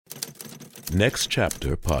Next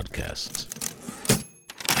Chapter Podcasts.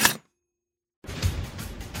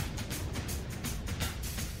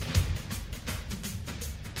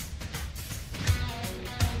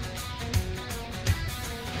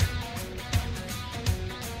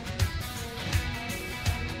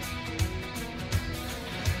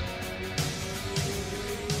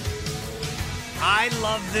 I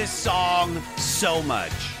love this song so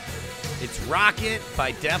much. It's Rocket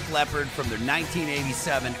by Def Leppard from their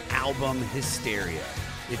 1987 album Hysteria.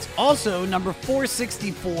 It's also number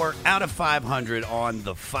 464 out of 500 on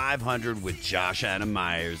the 500 with Josh Adam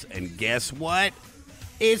Myers. And guess what?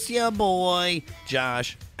 It's your boy,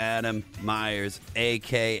 Josh Adam Myers,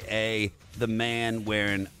 a.k.a. the man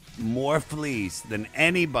wearing more fleece than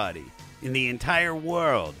anybody in the entire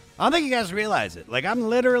world. I don't think you guys realize it. Like, I'm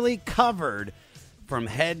literally covered from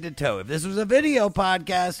head to toe. If this was a video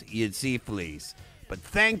podcast, you'd see fleece. But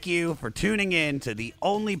thank you for tuning in to the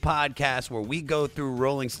only podcast where we go through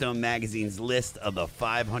Rolling Stone magazine's list of the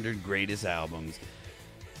 500 greatest albums.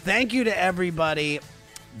 Thank you to everybody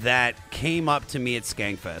that came up to me at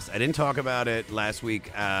Skankfest. I didn't talk about it last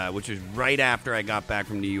week, which was right after I got back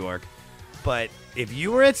from New York. But if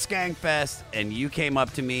you were at Skankfest and you came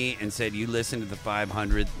up to me and said you listened to the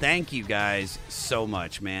 500, thank you guys so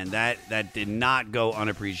much, man. That did not go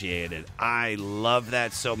unappreciated. I love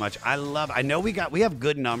that so much. I know we have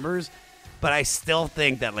good numbers, but I still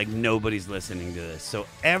think that like nobody's listening to this. So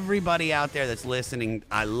everybody out there that's listening,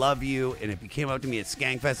 I love you. And if you came up to me at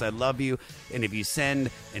Skankfest, I love you. And if you send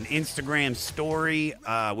an Instagram story,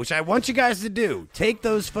 which I want you guys to do, take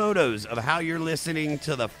those photos of how you're listening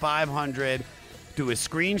to the 500, do a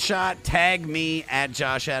screenshot, tag me at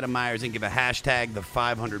Josh Adam Myers, and give a hashtag the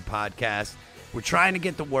 500 podcast. We're trying to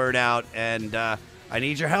get the word out, and I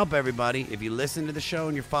need your help, everybody. If you listen to the show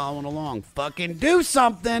and you're following along, fucking do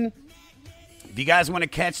something. If you guys want to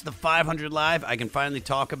catch the 500 live, I can finally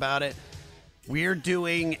talk about it. We're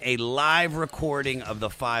doing a live recording of the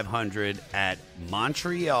 500 at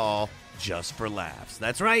Montreal just for laughs.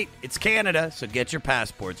 That's right. It's Canada, so get your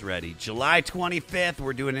passports ready. July 25th,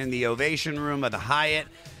 we're doing it in the Ovation Room of the Hyatt.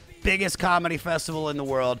 Biggest comedy festival in the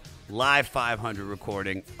world. Live 500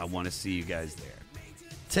 recording. I want to see you guys there.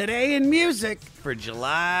 Today in music for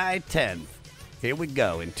July 10th. Here we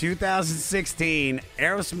go. In 2016,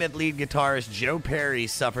 Aerosmith lead guitarist Joe Perry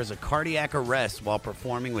suffers a cardiac arrest while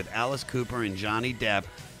performing with Alice Cooper and Johnny Depp,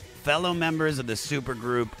 fellow members of the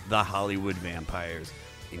supergroup The Hollywood Vampires,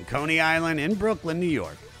 in Coney Island in Brooklyn, New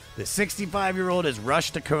York. The 65-year-old is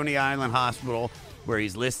rushed to Coney Island Hospital, where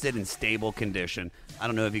he's listed in stable condition. I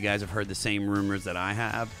don't know if you guys have heard the same rumors that I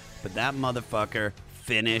have, but that motherfucker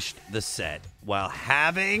finished the set. While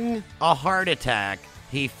having a heart attack,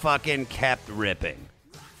 he fucking kept ripping.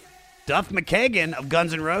 Duff McKagan of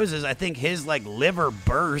Guns N' Roses, I think his liver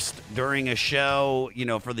burst during a show,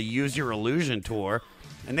 for the Use Your Illusion tour,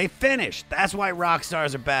 and they finished. That's why rock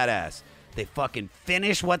stars are badass. They fucking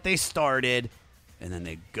finish what they started, and then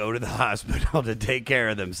they go to the hospital to take care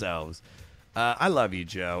of themselves. I love you,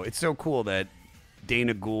 Joe. It's so cool that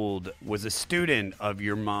Dana Gould was a student of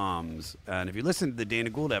your mom's. And if you listen to the Dana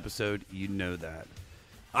Gould episode, you know that.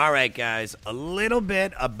 All right, guys, a little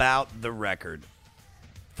bit about the record.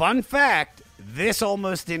 Fun fact, this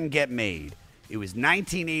almost didn't get made. It was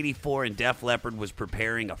 1984, and Def Leppard was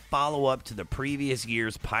preparing a follow-up to the previous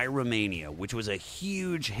year's Pyromania, which was a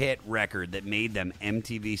huge hit record that made them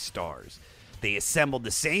MTV stars. They assembled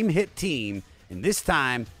the same hit team, and this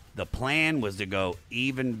time, the plan was to go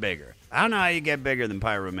even bigger. I don't know how you get bigger than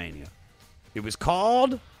Pyromania. It was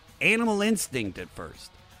called Animal Instinct at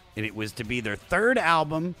first, and it was to be their third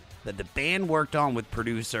album that the band worked on with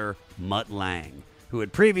producer Mutt Lange, who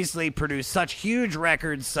had previously produced such huge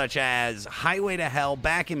records such as Highway to Hell,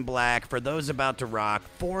 Back in Black, For Those About to Rock,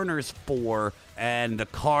 Foreigners 4, and The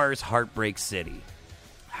Cars' Heartbreak City.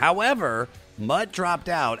 However, Mutt dropped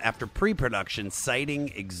out after pre-production,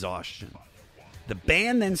 citing exhaustion. The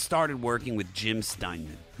band then started working with Jim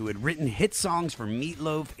Steinman, who had written hit songs for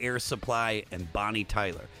Meatloaf, Air Supply, and Bonnie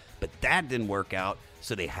Tyler. But that didn't work out,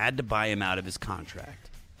 so they had to buy him out of his contract.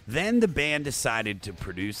 Then the band decided to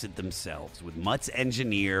produce it themselves with Mutt's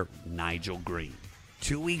engineer, Nigel Green.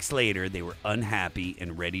 2 weeks later, they were unhappy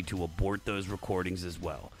and ready to abort those recordings as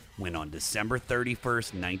well, when on December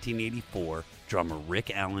 31st, 1984, drummer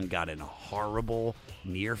Rick Allen got in a horrible,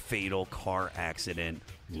 near-fatal car accident,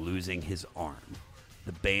 losing his arm.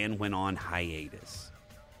 The band went on hiatus.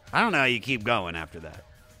 I don't know how you keep going after that,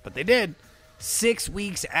 but they did. 6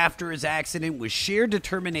 weeks after his accident, with sheer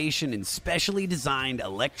determination and specially designed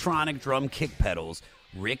electronic drum kick pedals,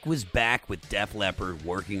 Rick was back with Def Leppard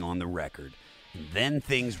working on the record. And then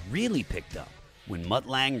things really picked up. when Mutt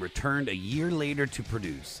Lange returned a year later to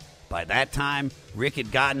produce. By that time, Rick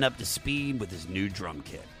had gotten up to speed with his new drum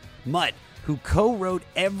kit. Mutt, who co-wrote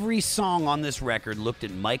every song on this record, looked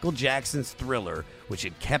at Michael Jackson's Thriller, which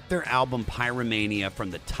had kept their album Pyromania from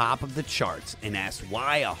the top of the charts, and asked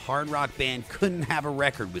why a hard rock band couldn't have a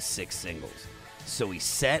record with 6 singles. So he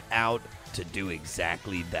set out to do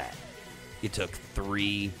exactly that. It took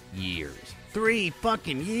 3 years. 3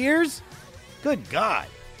 fucking years? Good God.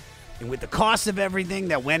 And with the cost of everything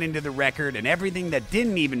that went into the record and everything that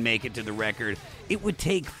didn't even make it to the record, it would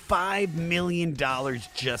take $5 million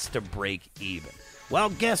just to break even. Well,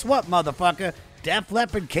 guess what, motherfucker? Def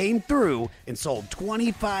Leppard came through and sold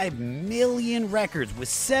 25 million records with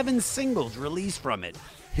 7 singles released from it.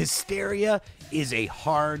 Hysteria is a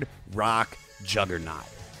hard rock juggernaut.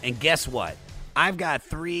 And guess what? I've got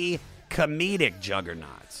 3 comedic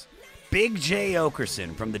juggernauts. Big J.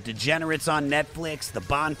 Oakerson from The Degenerates on Netflix, The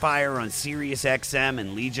Bonfire on Sirius XM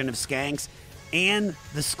and Legion of Skanks, and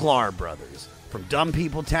the Sklar brothers from Dumb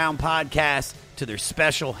People Town podcast to their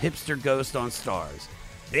special Hipster Ghost on Stars.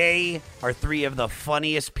 They are 3 of the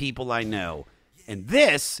funniest people I know. And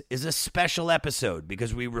this is a special episode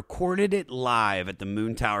because we recorded it live at the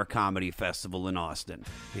Moon Tower Comedy Festival in Austin.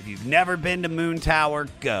 If you've never been to Moon Tower,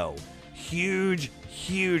 go. Huge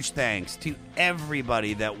thanks to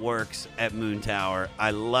everybody that works at Moon Tower.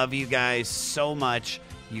 I love you guys so much.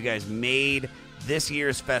 You guys made this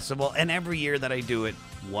year's festival, and every year that I do it,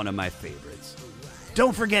 one of my favorites.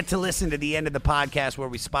 Don't forget to listen to the end of the podcast where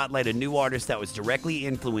we spotlight a new artist that was directly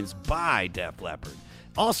influenced by Def Leppard.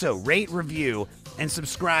 Also, rate, review, and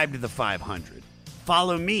subscribe to the 500.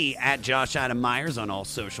 Follow me at Josh Adam Myers on all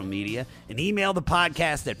social media and email the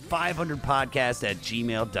podcast at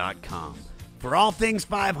 500podcast@gmail.com. For all things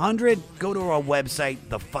 500, go to our website,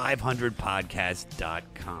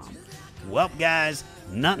 the500podcast.com. Well, guys,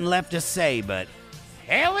 nothing left to say, but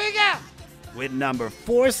here we go with number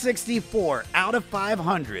 464 out of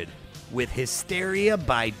 500 with Hysteria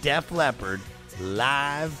by Def Leppard,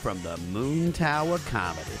 live from the Moon Tower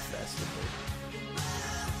Comedy Festival.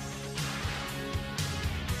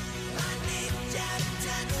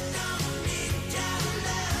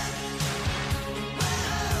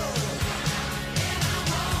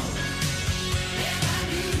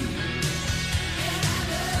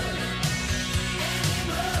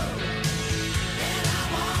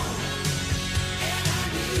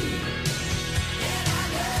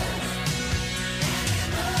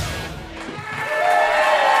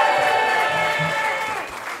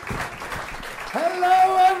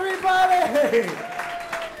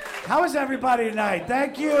 How is everybody tonight?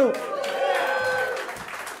 Thank you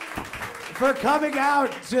for coming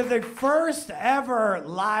out to the first ever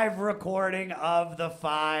live recording of the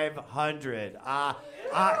 500.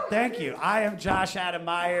 Thank you. I am Josh Adam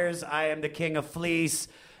Myers. I am the King of Fleece.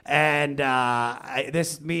 And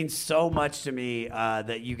this means so much to me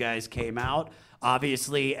that you guys came out.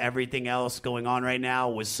 Obviously, everything else going on right now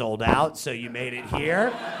was sold out, so you made it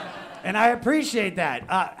here. And I appreciate that.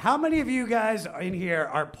 How many of you guys in here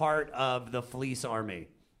are part of the Fleece Army?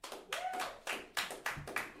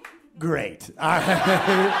 Great. All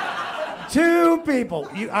right. 2 people.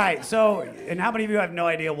 All right, so, and how many of you have no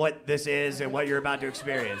idea what this is and what you're about to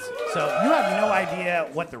experience? So you have no idea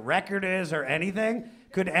what the record is or anything?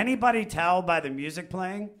 Could anybody tell by the music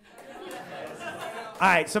playing? All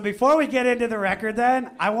right, so before we get into the record then,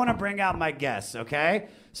 I want to bring out my guests, okay?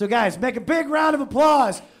 So guys, make a big round of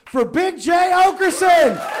applause for Big J.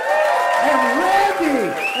 Oakerson and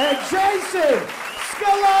Randy and Jason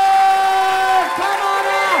Sklar! Come on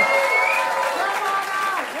out! Come on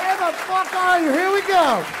out! Where the fuck are you? Here we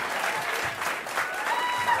go.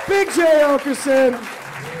 Big J. Oakerson,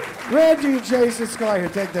 Randy and Jason Sklar. Here,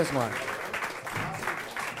 take this one.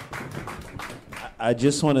 I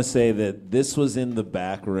just want to say that this was in the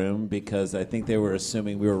back room because I think they were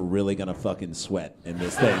assuming we were really going to fucking sweat in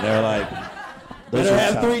this thing. They were like, better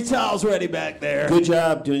have 3 towels ready back there. Good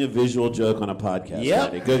job doing a visual joke on a podcast.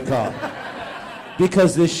 Yep. Randy. Good call.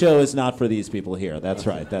 Because this show is not for these people here. That's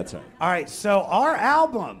right. That's right. All right, so our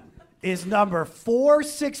album is number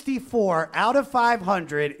 464 out of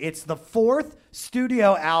 500. It's the 4th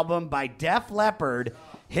studio album by Def Leppard,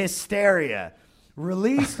 Hysteria.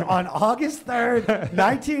 Released on August 3rd,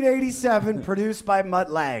 1987, produced by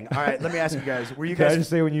Mutt Lange. All right, let me ask you guys, were you Can guys... I just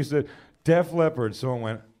say when you said Def Leppard, someone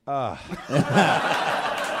went,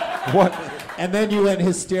 What? And then you went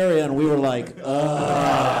Hysteria, and we were like,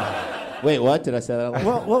 Wait, what? Did I say that out loud?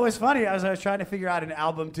 Well, what was funny, I was trying to figure out an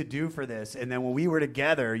album to do for this, and then when we were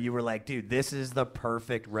together, you were like, dude, this is the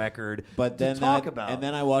perfect record to talk about. And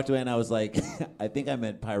then I walked away and I was like, I think I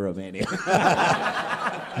meant Pyromania.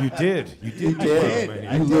 You did. You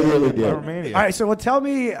did. You literally did. Pyromania. All right, so tell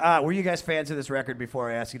me, were you guys fans of this record before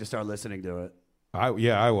I asked you to start listening to it? I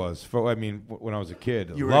was. When I was a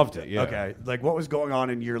kid, You loved it. Yeah. Okay. Like, what was going on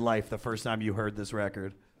in your life the first time you heard this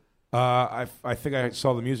record? I think I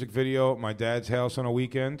saw the music video at my dad's house on a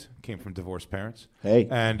weekend. Came from divorced parents. Hey.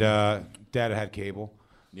 And Dad had cable.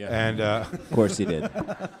 Yeah. And Of course he did.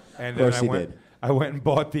 and Of course then he did. I went and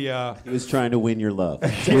bought the. He was trying to win your love.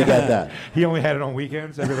 So we got that. He only had it on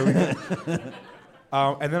weekends, every other weekend.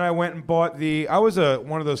 And then I went and bought the. I was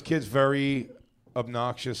one of those kids, very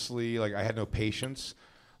obnoxiously, like I had no patience.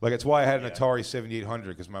 Like it's why I had an Atari 7800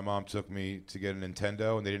 because my mom took me to get a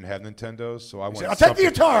Nintendo and they didn't have Nintendos, so I wanted. I'll take the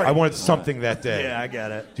Atari. I wanted something that day. Yeah, I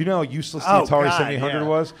get it. Do you know how useless the Atari God, 7800 yeah.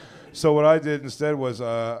 was? So what I did instead was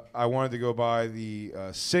I wanted to go buy the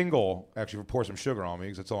single, actually for Pour Some Sugar on Me,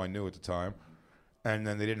 because that's all I knew at the time. And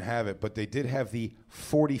then they didn't have it, but they did have the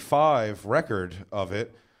 45 record of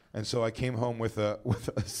it. And so I came home with a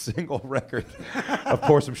single record of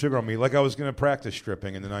Pour Some Sugar on Me, like I was going to practice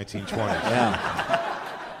stripping in the 1920s. Yeah.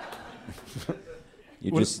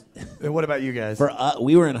 What about you guys?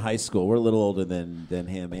 We were in high school. We're a little older than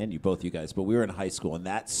him and you guys, but we were in high school, and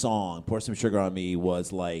that song, Pour Some Sugar on Me,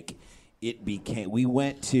 was like, it became, we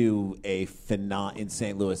went to in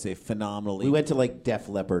St. Louis, a phenomenally. We went to like Def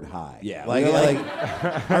Leppard High. Yeah.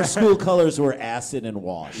 Like our school colors were acid and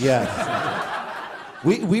wash. Yes.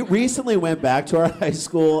 We recently went back to our high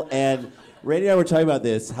school, and Randy and I were talking about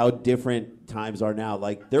this, how different times are now.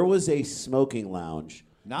 Like, there was a smoking lounge.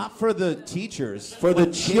 Not for the teachers. For the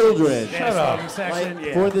children. Shut up. Section, Like,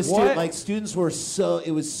 yeah. for the What? like students were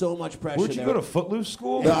it was so much pressure. Where'd you go to Footloose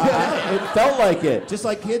school? No, it felt like it. Just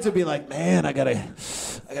like kids would be like, man, I gotta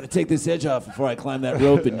take this edge off before I climb that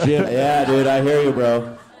rope in gym. Yeah, dude, I hear you,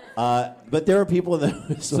 bro. But there are people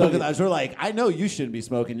that So we're like, I know you shouldn't be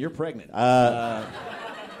smoking. You're pregnant.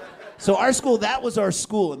 So our school, that was our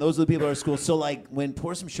school, and those are the people at our school. So like when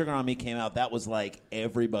Pour Some Sugar on Me came out, that was like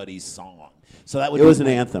everybody's song. So that it was an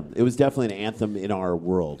anthem. It was definitely an anthem in our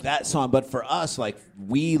world. That song, but for us, like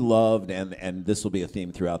we loved, and this will be a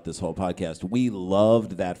theme throughout this whole podcast. We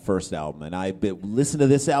loved that first album, and I listened to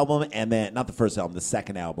this album, and then not the first album, the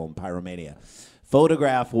second album, Pyromania.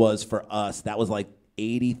 Photograph was for us. That was like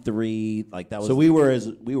 '83. Like that was. So we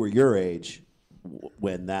were your age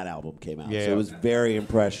when that album came out. Yeah. So it was very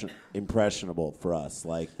impressionable for us.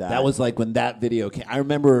 Like that. That was like when that video came. I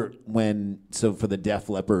remember for the Def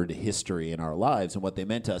Leppard history in our lives and what they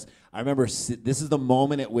meant to us. I remember this is the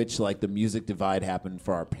moment at which like the music divide happened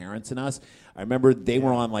for our parents and us. I remember they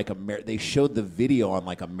were on like they showed the video on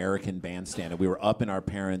like American Bandstand, and we were up in our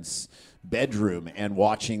parents' bedroom and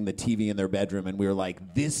watching the TV in their bedroom, and we were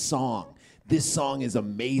like, this song is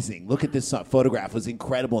amazing. Look at this song. Photograph was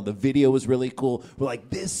incredible, and the video was really cool. We're like,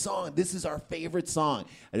 this is our favorite song.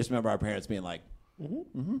 I just remember our parents being like,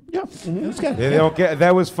 yeah, it was good. They don't get.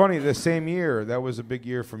 That was funny. The same year, that was a big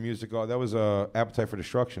year for music. That was Appetite for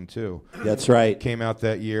Destruction too. That's right. Came out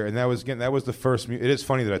that year, and that was the first. It is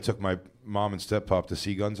funny that I took my mom and step-pop to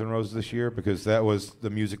see Guns N' Roses this year, because that was the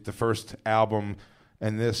music, the first album.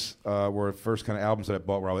 And this were the first kind of albums that I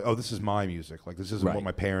bought where I was like, oh, this is my music. Like, this isn't what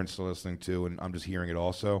my parents are listening to, and I'm just hearing it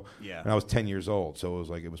also. Yeah. And I was 10 years old, so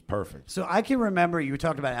it was perfect. So I can remember, you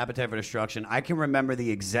talked about Appetite for Destruction. I can remember the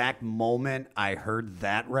exact moment I heard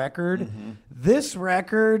that record. Mm-hmm. This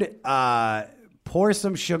record, Pour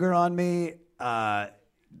Some Sugar on Me,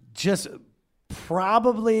 just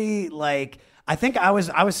probably like... I think I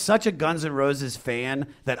was such a Guns N' Roses fan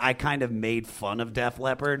that I kind of made fun of Def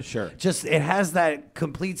Leppard. Sure. Just, it has that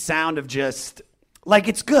complete sound of just, like,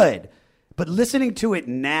 it's good. But listening to it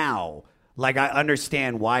now, like, I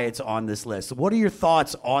understand why it's on this list. What are your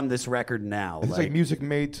thoughts on this record now? It's like music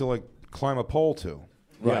made to, like, climb a pole to.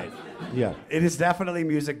 Right. Yeah. It is definitely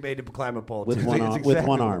music made to climb a pole. With too. one arm. With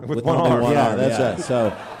one arm. With one arm. Yeah, that's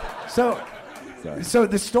right. So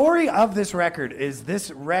the story of this record is this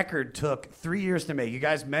record took 3 years to make. You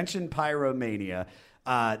guys mentioned Pyromania.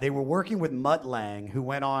 They were working with Mutt Lange, who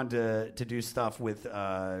went on to do stuff with,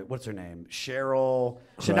 what's her name?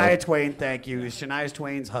 Shania Twain, thank you. Shania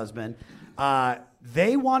Twain's husband.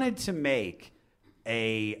 They wanted to make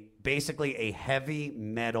basically a heavy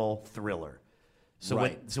metal thriller. So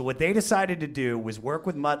what they decided to do was work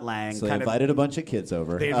with Mutt Lange. So they invited a bunch of kids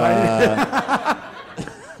over. They invited...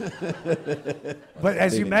 But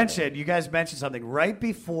as you guys mentioned something right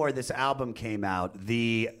before this album came out.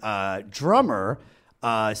 The drummer,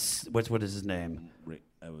 what is his name?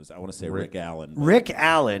 I want to say Rick Allen. Rick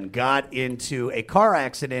Allen got into a car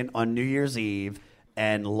accident on New Year's Eve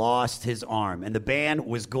and lost his arm. And the band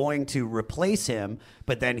was going to replace him,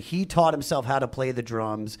 but then he taught himself how to play the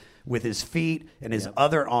drums with his feet and his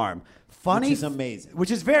other arm. Funny, which is amazing.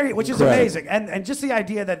 Which is amazing. And just the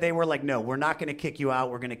idea that they were like, no, we're not going to kick you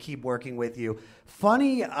out. We're going to keep working with you.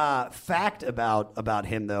 Funny fact about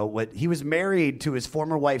him, though, he was married to his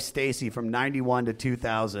former wife, Stacy, from 91 to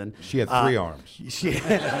 2000. She had 3 arms.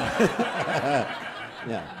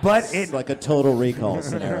 Yeah. But it's like a Total Recall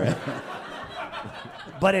scenario.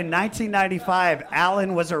 But in 1995,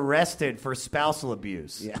 Allen was arrested for spousal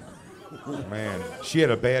abuse. Yeah. Man, she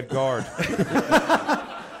had a bad guard.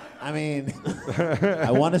 I mean,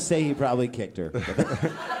 I want to say he probably kicked her. But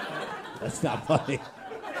that's not funny.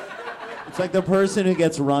 It's like the person who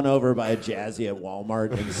gets run over by a jazzy at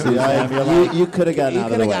Walmart. And You could have gotten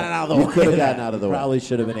out of the way. You could have gotten out of the way. Probably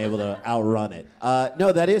should have been able to outrun it.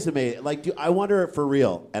 No, that is amazing. Like, I wonder for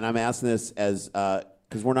real, and I'm asking this as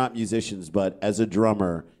because we're not musicians, but as a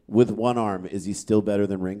drummer with one arm, is he still better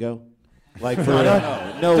than Ringo? Like, for real?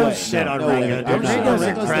 No Don't way. shit on no Ringo, way. dude. I'm not. Ringo's the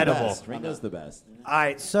incredible. best. Ringo's the best. All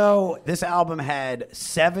right, so this album had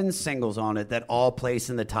 7 singles on it that all placed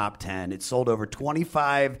in the top 10. It sold over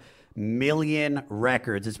 25 million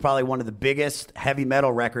records. It's probably one of the biggest heavy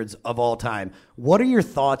metal records of all time. What are your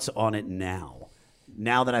thoughts on it now?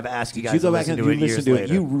 Now that I've asked you guys to listen to it years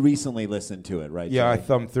later. You recently listened to it, right? Yeah, Jerry? I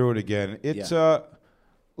thumbed through it again. It's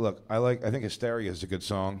look, I think Hysteria is a good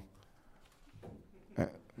song.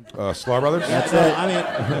 Sklar Brothers? That's it.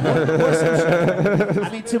 I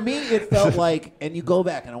mean, to me, it felt like, and you go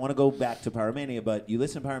back, and I want to go back to Pyromania, but you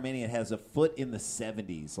listen to Pyromania, it has a foot in the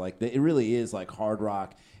 70s. Like, it really is like hard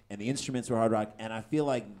rock, and the instruments were hard rock, and I feel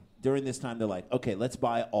like during this time, they're like, okay, let's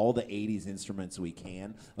buy all the 80s instruments we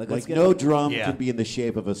can. Like no drum could be in the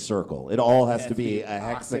shape of a circle. It all has to be a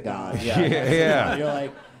hexagon. Yeah. You're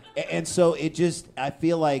like, and so it just, I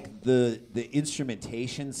feel like the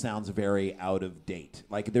instrumentation sounds very out of date.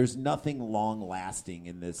 Like there's nothing long lasting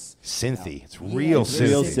in this. Synthy. It's real synthy.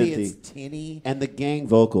 Real synthy. It's tinny. And the gang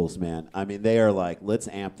vocals, man. I mean, they are like, let's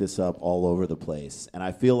amp this up all over the place. And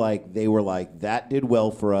I feel like they were like, that did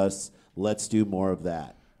well for us. Let's do more of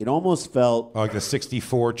that. It almost felt Like the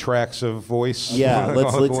 64 tracks of voice. yeah.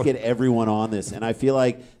 let's get everyone on this. And I feel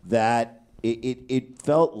like that. It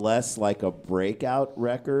felt less like a breakout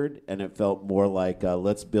record, and it felt more like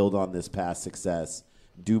let's build on this past success,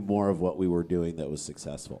 do more of what we were doing that was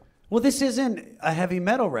successful. Well, this isn't a heavy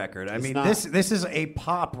metal record. I mean, not. this is a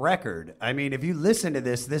pop record. I mean, if you listen to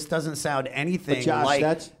this doesn't sound anything But Josh, like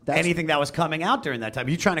that's- anything that was coming out during that time.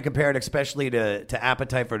 You're trying to compare it especially to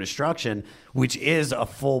Appetite for Destruction, which is a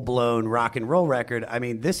full-blown rock and roll record. I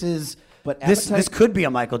mean, this is... But this Appetite- could be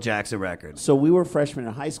a Michael Jackson record. So we were freshmen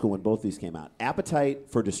in high school when both these came out.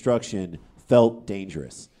 Appetite for Destruction felt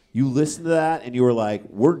dangerous. You listen to that and you were like,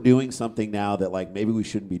 we're doing something now that like maybe we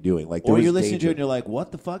shouldn't be doing. Like, there Or was you're listening to danger. it and you're like,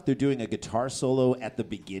 what the fuck? They're doing a guitar solo at the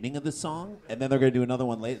beginning of the song, and then they're going to do another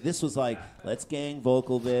one later. This was like, let's gang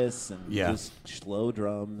vocal this and just slow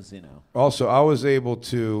drums, you know. Also, I was able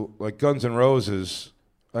to, like Guns N' Roses,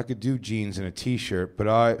 I could do jeans and a T-shirt,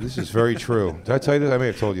 but this is very true. Did I tell you this? I may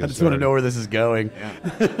have told you this. I just want to know where this is going.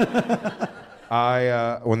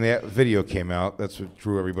 When the video came out, that's what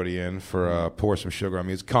drew everybody in for Pour Some Sugar on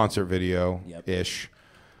Me. It's a concert video-ish.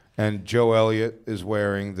 And Joe Elliott is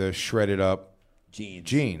wearing the shredded up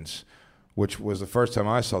jeans, which was the first time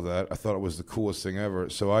I saw that. I thought it was the coolest thing ever.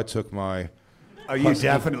 So I took my... Oh, you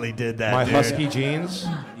definitely did that, My dude. husky jeans.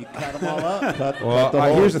 You cut them all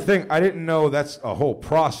up. Here's the thing. I didn't know that's a whole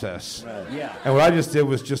process. Right. Yeah. And what I just did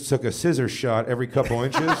was just took a scissor shot every couple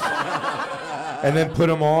inches and then put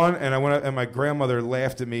them on. And I went up, and my grandmother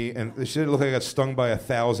laughed at me. And she didn't look like I got stung by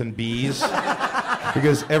 1,000 bees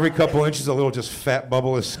because every couple inches a little just fat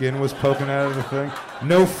bubble of skin was poking out of the thing.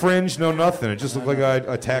 No fringe, no nothing. It just looked like I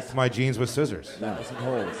attacked my jeans with scissors. Some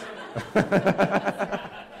holes.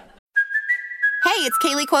 Hey, it's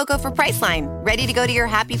Kaylee Cuoco for Priceline. Ready to go to your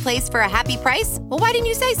happy place for a happy price? Well, why didn't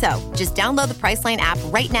you say so? Just download the Priceline app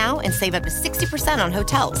right now and save up to 60% on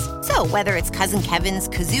hotels. So whether it's Cousin Kevin's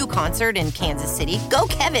Kazoo Concert in Kansas City, go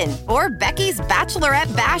Kevin, or Becky's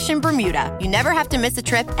Bachelorette Bash in Bermuda, you never have to miss a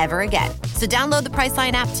trip ever again. So download the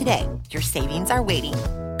Priceline app today. Your savings are waiting.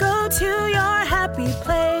 Go to your happy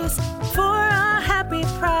place for a happy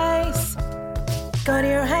price. Go to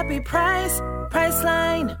your happy price,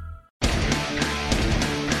 Priceline.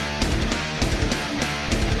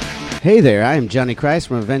 Hey there, I am Johnny Christ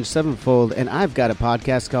from Avenged Sevenfold, and I've got a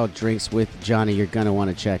podcast called Drinks with Johnny you're going to want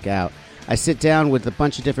to check out. I sit down with a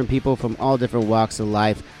bunch of different people from all different walks of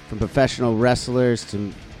life, from professional wrestlers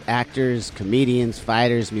to actors, comedians,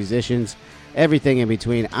 fighters, musicians, everything in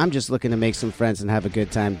between. I'm just looking to make some friends and have a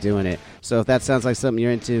good time doing it. So if that sounds like something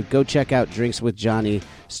you're into, go check out Drinks with Johnny,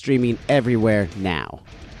 streaming everywhere now.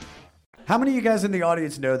 How many of you guys in the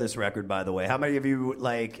audience know this record, by the way? How many of you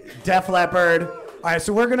like Def Leppard? All right,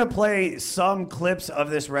 so we're going to play some clips of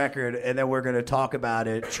this record, and then we're going to talk about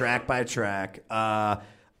it track by track.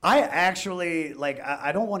 I actually,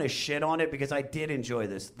 I don't want to shit on it because I did enjoy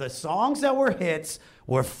this. The songs that were hits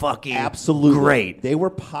were fucking Absolutely great. They were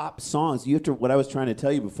pop songs. What I was trying to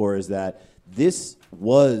tell you before is that this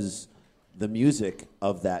was the music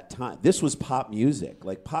of that time. This was pop music.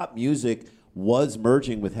 Like, pop music was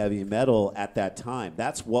merging with heavy metal at that time.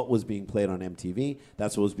 That's what was being played on MTV.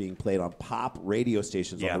 That's what was being played on pop radio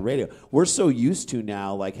stations on the radio. We're so used to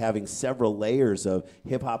now, like, having several layers of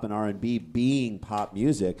hip hop and R&B being pop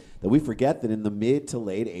music that we forget that in the mid to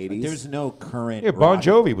late 80s, There's no current. Yeah, Bon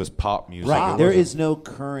Jovi was pop music. Right. It There wasn't- is no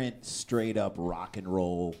current straight up rock and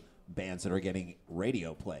roll bands that are getting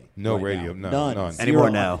radio play. No right radio, now. none. Zero Anymore,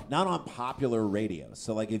 on- no. Not on popular radio.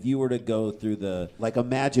 So, like, if you were to go through the. like,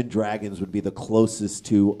 Imagine Dragons would be the closest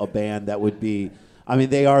to a band that would be. I mean,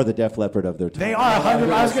 they are the Def Leppard of their time. They are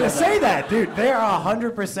 100. I was going to say that, dude. They are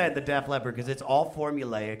 100% the Def Leppard because it's all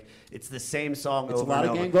formulaic. It's the same song It's a over lot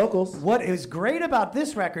and of over. gang vocals. What is great about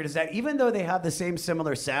this record is that even though they have the same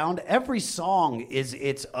similar sound, every song is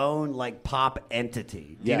its own like pop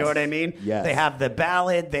entity. Do you know Yes. what I mean? Yes. They have the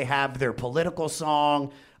ballad, they have their political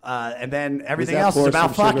song. And then everything that else is Pour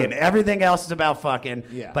about Some fucking. Sugar? Everything else is about fucking.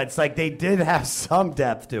 Yeah. But it's like they did have some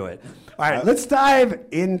depth to it. All right, let's dive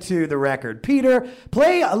into the record. Peter,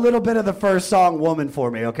 play a little bit of the first song, Woman,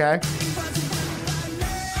 for me, okay?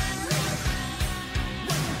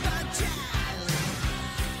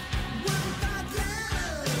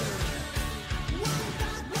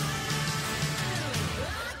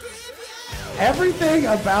 Everything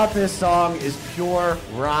about this song is pure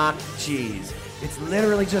rock cheese. It's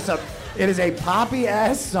literally just it is a poppy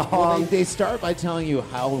ass song. Well, they start by telling you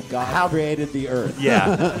how God created the earth.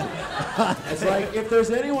 Yeah. It's like, if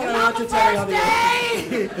there's anyone I want to tell you how the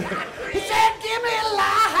He said, give me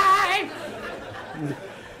life.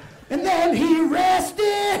 And then he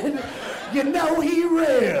rested. You know he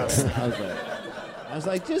rested. I was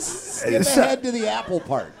like, just skip ahead to the apple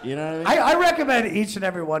part. You know what I mean? I recommend each and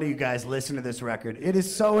every one of you guys listen to this record. It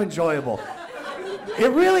is so enjoyable.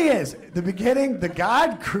 It really is. The beginning, the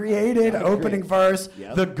God created opening verse,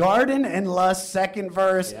 the garden and lust second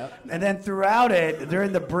verse, and then throughout it,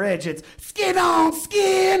 during the bridge, it's skin on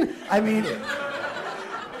skin. I mean,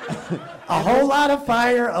 a whole lot of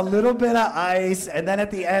fire, a little bit of ice, and then at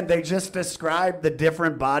the end, they just describe the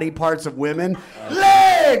different body parts of women.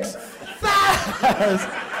 Legs, thighs,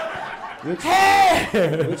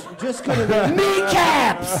 hair, Which just could have been.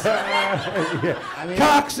 kneecaps.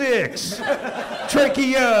 Coccyx,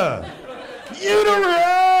 trachea.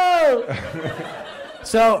 Utero.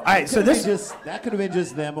 So, all right. So this That could have been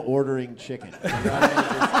just them ordering chicken.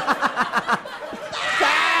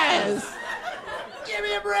 guys, give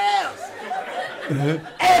me a breast.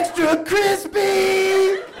 Extra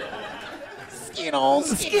crispy. Skin on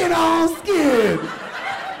skin.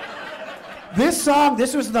 This song,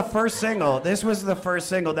 this was the first single. This was the first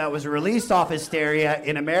single that was released off Hysteria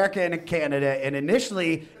in America and in Canada, and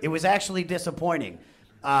initially it was actually disappointing.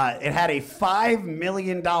 It had a $5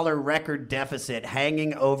 million record deficit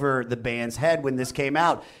hanging over the band's head when this came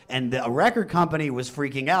out, and the record company was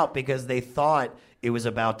freaking out because they thought it was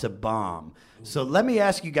about to bomb. So let me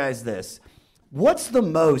ask you guys this. What's the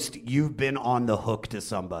most you've been on the hook to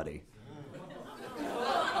somebody?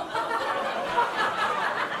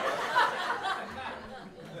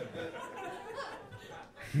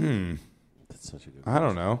 That's such a good. I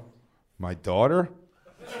don't know. My daughter?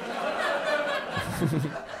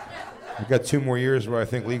 I've got 2 more years where I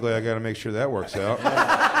think legally I got to make sure that works out.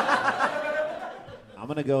 I'm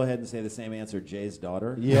gonna go ahead and say the same answer. Jay's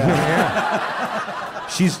daughter. Yeah.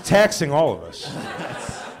 She's taxing all of us.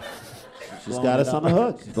 She's got us on the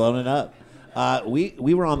hook. She's blowing it up.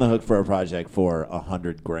 We were on the hook for a project for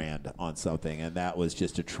 $100,000 on something, and that was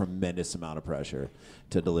just a tremendous amount of pressure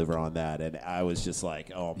to deliver on that. And I was just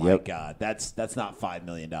like, oh my God, that's not $5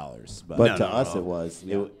 million. But to us, it was.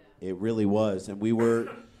 It really was, and we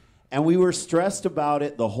were stressed about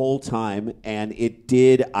it the whole time. And it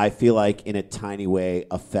did, I feel like, in a tiny way,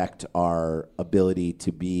 affect our ability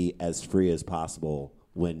to be as free as possible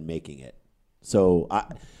when making it. So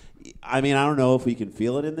I mean, I don't know if we can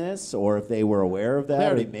feel it in this or if they were aware of that. They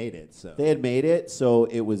already made it. So They had made it, so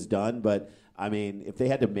it was done. But, I mean, if they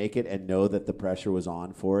had to make it and know that the pressure was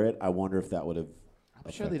on for it, I wonder if that would have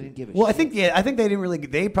I'm sure they didn't give a Well, shit. I think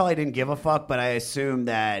they probably didn't give a fuck, but I assume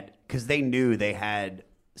that because they knew they had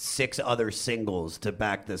 6 other singles to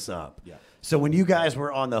back this up. Yeah. So when you guys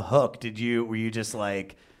were on the hook, were you just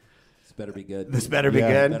like, This better be good. this better be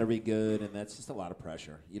good? Better be good, and that's just a lot of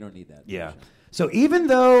pressure. You don't need that. Yeah. pressure. So even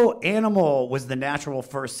though Animal was the natural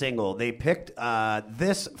first single, they picked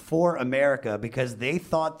this for America because they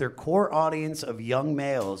thought their core audience of young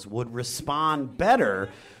males would respond better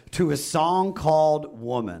to a song called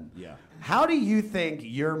Woman. Yeah. How do you think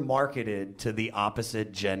you're marketed to the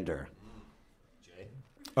opposite gender?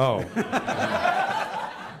 Oh.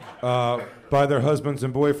 By their husbands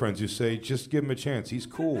and boyfriends, you say, just give him a chance. He's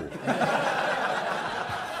cool.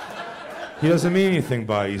 He doesn't mean anything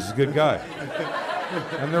by it. He's a good guy.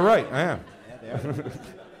 And they're right. I am.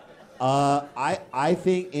 I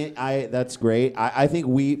think that's great. I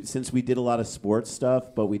think since we did a lot of sports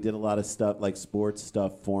stuff, but we did a lot of stuff like sports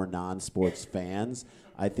stuff for non-sports fans.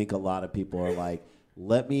 I think a lot of people are like,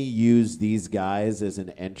 let me use these guys as an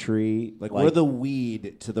entry. Like we're the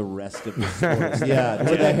weed to the rest of the sports. Yeah,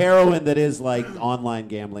 to the heroin that is like online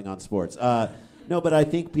gambling on sports. No, but I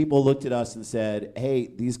think people looked at us and said, hey,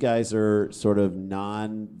 these guys are sort of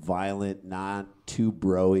non-violent, not too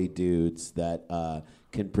bro-y dudes that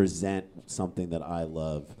can present something that I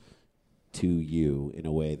love to you in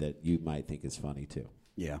a way that you might think is funny too.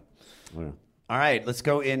 Yeah. Yeah. All right, let's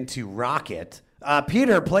go into Rocket.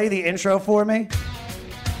 Peter, play the intro for me.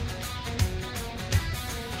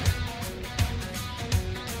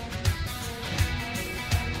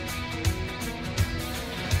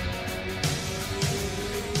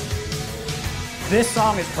 This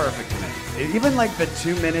song is perfect to me. Even like the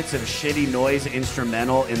 2 minutes of shitty noise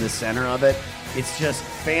instrumental in the center of it, it's just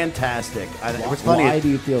fantastic. What's funny? Why do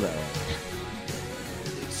you feel that way?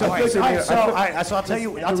 So I'll tell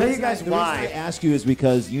you guys The reason why. I ask you is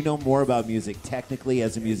because you know more about music technically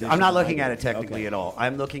as a musician. I'm not than I looking do. at it technically Okay. at all.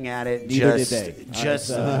 I'm looking at it Neither just, did they. just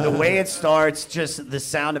the way it starts, just the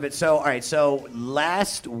sound of it. So, all right. So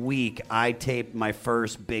last week I taped my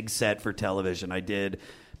first big set for television. I did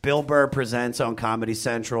Bill Burr Presents on Comedy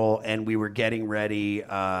Central, and we were getting ready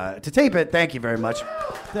to tape it. Thank you very much.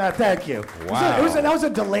 Thank you. Wow. That was a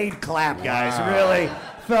delayed clap, guys. Wow. Really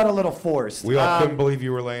felt a little forced. We all couldn't believe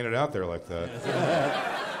you were laying it out there like that.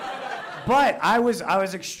 But I was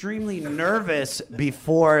extremely nervous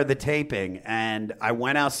before the taping, and I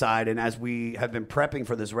went outside, and as we have been prepping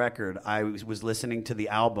for this record, I was listening to the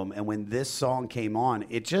album, and when this song came on,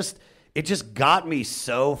 it just got me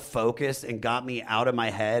so focused and got me out of my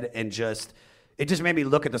head, and it just made me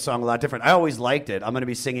look at the song a lot different. I always liked it. I'm going to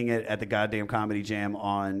be singing it at the goddamn Comedy Jam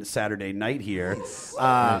on Saturday night here.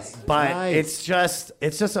 But Nice. it's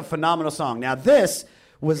just a phenomenal song. Now, this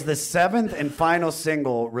was the 7th and final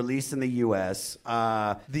single released in the U.S.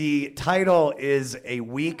 The title is a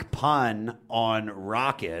weak pun on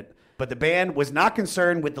Rocket, but the band was not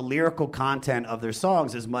concerned with the lyrical content of their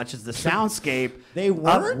songs as much as the soundscape. They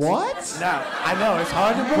weren't? What? No, I know. It's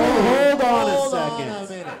hard to believe. Hold on a Hold second. on a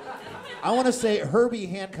minute. I want to say Herbie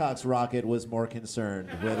Hancock's Rocket was more concerned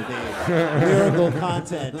with the lyrical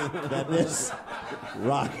content than this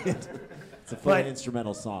Rocket. It's a fun But-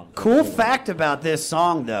 instrumental song. Cool fact about this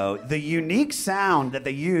song, though, the unique sound that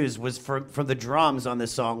they used was from the drums on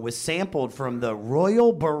this song was sampled from the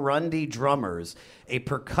Royal Burundi Drummers, a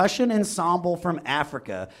percussion ensemble from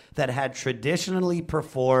Africa that had traditionally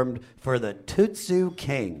performed for the Tutsu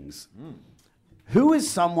Kings. Who is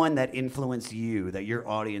someone that influenced you that your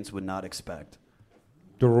audience would not expect?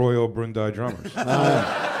 The Royal Burundi Drummers.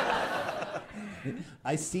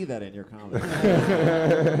 I see that in your comedy.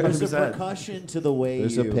 There's a 100%. percussion to the way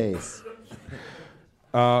There's you... a pace.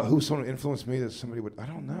 Who's someone who influenced me that somebody would? I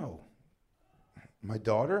don't know. My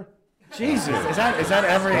daughter? Jesus, is that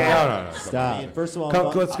every? No. Stop. I mean, first of all,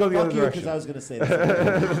 Let's go the fuck other you, direction. because I was going to say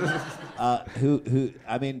that. Who?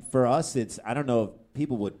 I mean, for us, it's. I don't know if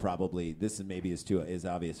people would probably. This maybe is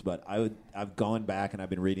obvious, but I've gone back and I've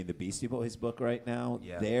been reading the Beastie Boys book right now.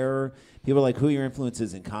 Yeah. People are like, who are your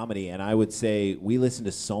influences in comedy? And I would say we listen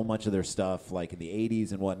to so much of their stuff, like in the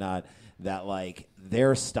 '80s and whatnot, that like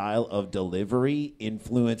their style of delivery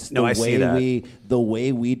influenced No, I see that. the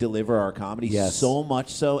way we deliver our comedy Yes. so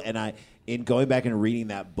much so. And in going back and reading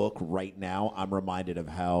that book right now, I'm reminded of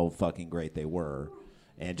how fucking great they were.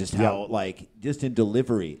 And just how, like, just in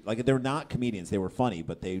delivery. Like, they're not comedians. They were funny,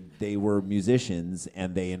 but they were musicians,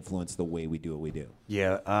 and they influenced the way we do what we do.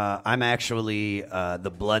 Yeah, I'm actually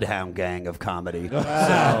the Bloodhound Gang of comedy. So,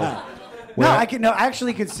 I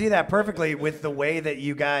actually could see that perfectly with the way that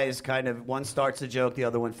you guys kind of one starts the joke, the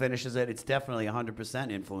other one finishes it. It's definitely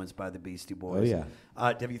 100% influenced by the Beastie Boys. Oh,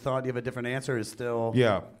 yeah. Do you have a different answer? Is still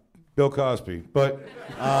Yeah. Bill Cosby, but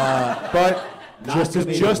just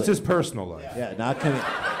his personal life. Yeah, not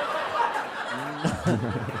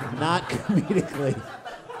comedically.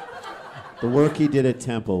 The work he did at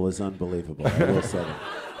Temple was unbelievable. I will say that.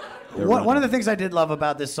 One of the things I did love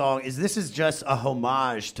about this song is this is just a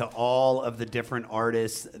homage to all of the different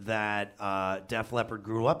artists that Def Leppard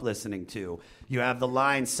grew up listening to. You have the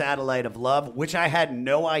line "Satellite of Love," which I had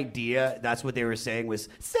no idea that's what they were saying was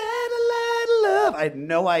 "Satellite of Love." I had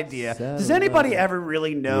no idea. Does anybody ever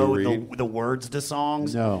really know the words to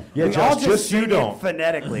songs? No. Yeah, we Josh, all just sing you don't. it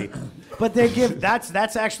phonetically. But they give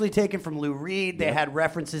that's actually taken from Lou Reed. They had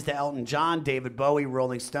references to Elton John, David Bowie,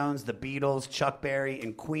 Rolling Stones, the Beatles, Chuck Berry,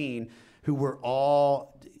 and Queen, who were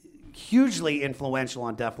all hugely influential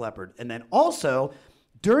on Def Leppard. And then also,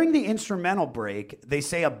 during the instrumental break, they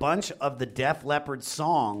say a bunch of the Def Leppard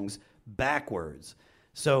songs backwards.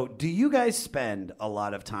 So do you guys spend a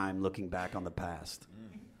lot of time looking back on the past?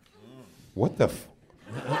 What the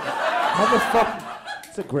how the fuck?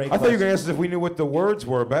 It's a great I thought you were question. going to ask us if we knew what the words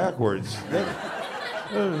were backwards.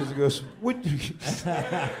 It goes,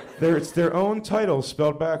 it's their own title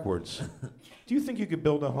spelled backwards. Do you think you could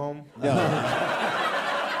build a home? No.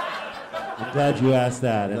 I'm glad you asked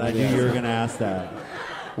that, and I knew you were going to ask that.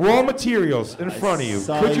 Raw materials in front of you.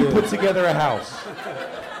 saw Could you you. put together a house?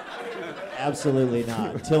 Absolutely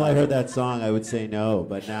not. Until I heard that song, I would say no,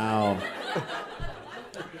 but now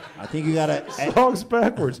I think you got to... Songs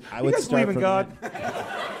backwards. I would you guys start believe in from God?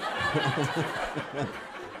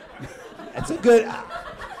 It's a good...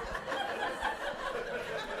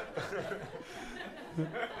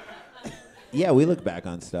 Yeah, we look back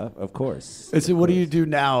on stuff, of course. So what do you do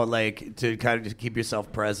now, like, to kind of just keep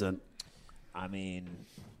yourself present? I mean,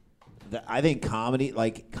 I think comedy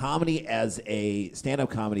as a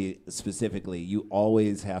stand-up comedy specifically, you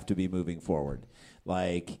always have to be moving forward.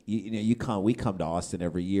 Like, we come to Austin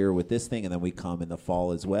every year with this thing, and then we come in the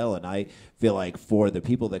fall as well. And I feel like for the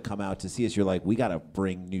people that come out to see us, you're like, we got to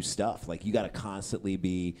bring new stuff. Like, you got to constantly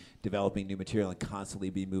be developing new material and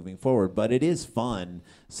constantly be moving forward. But it is fun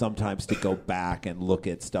sometimes to go back and look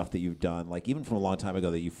at stuff that you've done, like even from a long time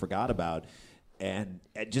ago that you forgot about. And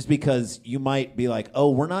just because you might be like,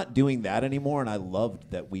 oh, we're not doing that anymore, and I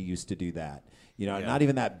loved that we used to do that. Not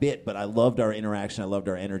even that bit, but I loved our interaction. I loved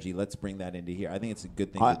our energy. Let's bring that into here. I think it's a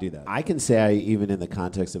good thing to do that. I can say, even in the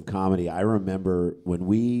context of comedy, I remember when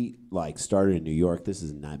we started in New York. This is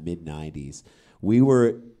in the mid '90s. We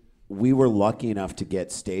were lucky enough to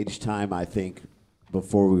get stage time, I think,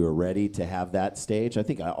 before we were ready to have that stage. I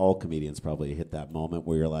think all comedians probably hit that moment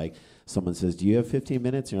where you're like, someone says, "Do you have 15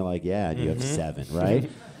 minutes?" And you're like, "Yeah," and you have 7, right?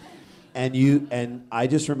 And I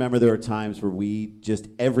just remember there were times where we just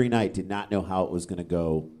every night did not know how it was going to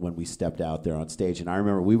go when we stepped out there on stage. And I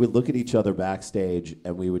remember we would look at each other backstage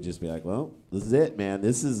and we would just be like, well, this is it, man.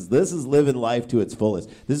 This is living life to its fullest.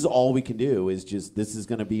 This is all we can do is just, this is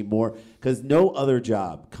going to be more, because no other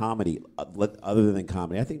job, comedy, other than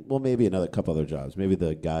comedy, I think, well, maybe another couple other jobs. Maybe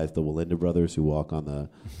the guys, the Wallinda brothers who walk on the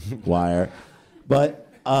wire. But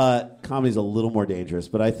comedy's a little more dangerous.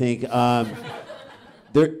 But I think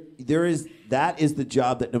that is the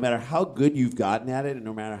job that no matter how good you've gotten at it and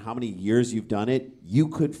no matter how many years you've done it, you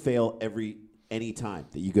could fail any time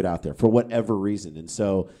that you get out there for whatever reason. And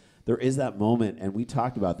so there is that moment, and we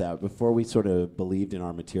talked about that before we sort of believed in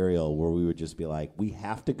our material, where we would just be like, we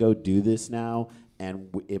have to go do this now,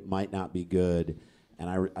 and it might not be good.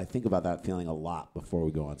 And I think about that feeling a lot before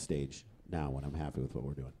we go on stage now when I'm happy with what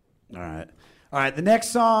we're doing. All right. The next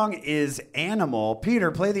song is Animal.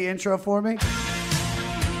 Peter, play the intro for me.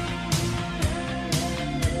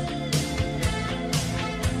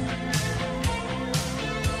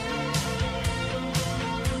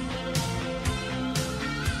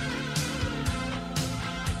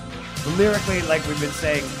 Lyrically, like we've been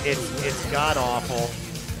saying, it's god awful.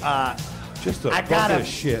 Just a bucket of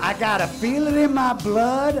shit. I got a feeling in my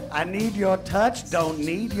blood. I need your touch, don't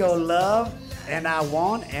need your love. And I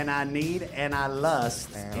want, and I need, and I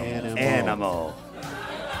lust. Animal.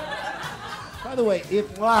 By the way,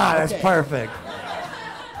 that's perfect.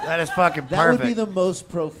 That is fucking perfect. That would be the most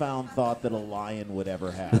profound thought that a lion would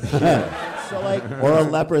ever have. So or a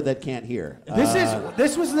leopard that can't hear.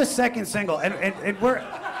 This was the second single, and we're.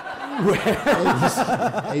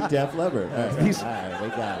 Hey, Def Leppard. All right, we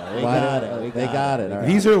got it. They got it. All right.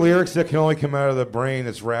 These are lyrics that can only come out of the brain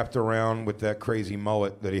that's wrapped around with that crazy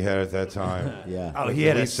mullet that he had at that time. Yeah. Oh, he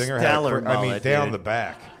had a stellar mullet, down dude. the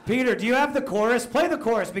back. Peter, do you have the chorus? Play the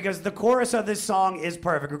chorus, because the chorus of this song is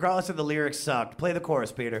perfect, regardless if the lyrics sucked. Play the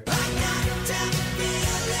chorus, Peter.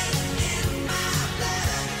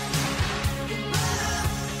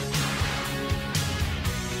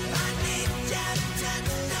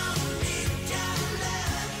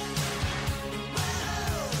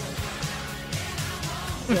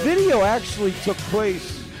 The video actually took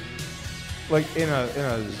place like in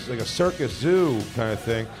a circus zoo kind of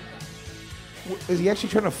thing. Is he actually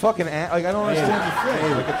trying to fucking act? Like, I don't understand the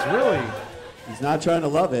thing. Like, it's really... He's not trying to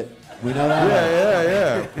love it. We know that.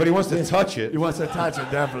 Yeah. But he wants to touch it. He wants to touch it,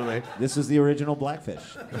 definitely. This is the original Blackfish.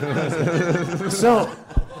 So,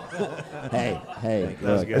 hey. That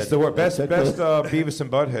was good. It's the best Beavis and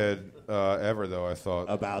Butthead ever, though, I thought.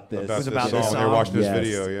 About this. It was about this song. song. They were watching this Yes.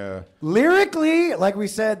 video, yeah. lyrically, like we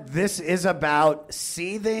said, this is about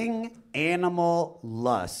seething animal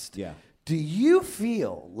lust. Yeah. Do you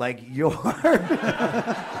feel like you're...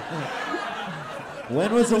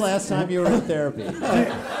 When was the last time you were in therapy?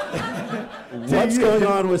 What's going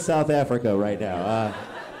on with South Africa right now?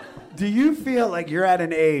 Do you feel like you're at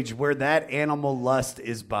an age where that animal lust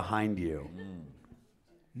is behind you?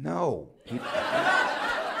 No.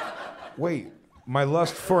 Wait, my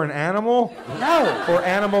lust for an animal? No. Or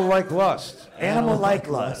animal-like lust? Animal-like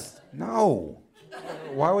lust. No.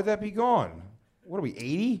 Why would that be gone? What are we,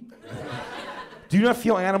 80? Do you not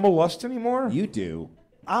feel animal lust anymore? You do.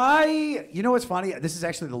 You know what's funny? This is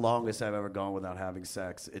actually the longest I've ever gone without having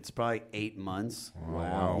sex. It's probably 8 months.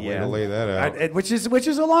 Wow. Way to lay that out. Which is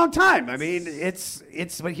a long time. I mean, it's.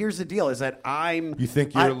 But here's the deal: is that You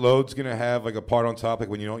think your load's gonna have like a part on top, like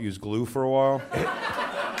when you don't use glue for a while?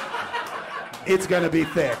 It's gonna be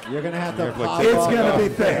thick. You're going to have to pop It's off. gonna be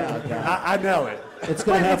thick. Yeah, okay. I know it. It's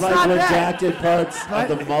going to have it's like not that. redacted parts of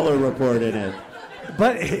the Mueller report in it.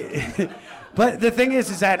 But the thing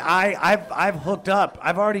is that I've hooked up.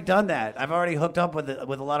 I've already done that. I've already hooked up with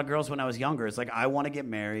a lot of girls when I was younger. It's like I want to get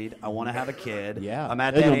married. I want to have a kid. Yeah. I'm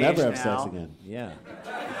at Then that you'll age never have now. sex again. Yeah.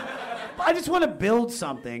 I just want to build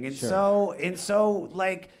something, and Sure. so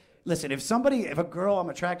like. Listen, if a girl,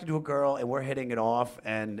 I'm attracted to a girl and we're hitting it off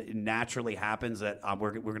and it naturally happens that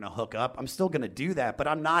we're going to hook up, I'm still going to do that. But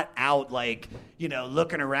I'm not out like,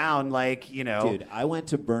 looking around like, Dude, I went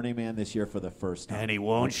to Burning Man this year for the first time. And he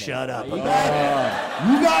won't shut up. You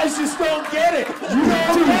guys just don't get it. You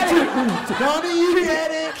don't get it. Tony, you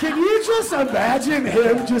get it. Can you just imagine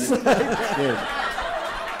him just like,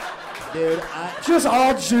 Dude, just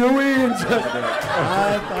all Jewy and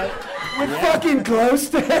just with fucking glow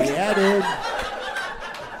sticks? Yeah, dude.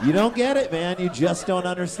 You don't get it, man. You just don't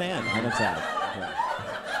understand how it's happening.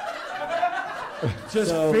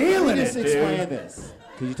 Just feeling just it, explain dude. this.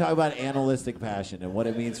 Because you talk about animalistic passion and what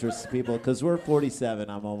it means for people. Because we're 47,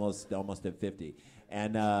 I'm almost at 50.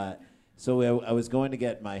 And so I was going to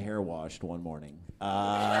get my hair washed one morning.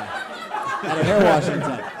 At a hair washing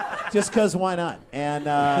tent. Just because why not? And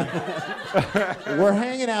we're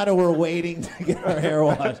hanging out and we're waiting to get our hair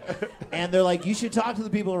washed. And they're like, you should talk to the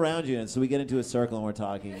people around you. And so we get into a circle and we're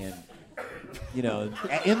talking. And,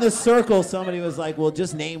 in the circle, somebody was like, well,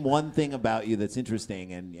 just name one thing about you that's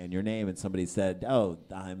interesting and your name. And somebody said, oh,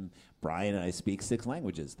 I'm Brian and I speak 6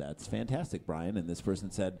 languages. That's fantastic, Brian. And this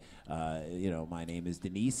person said, my name is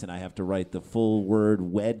Denise and I have to write the full word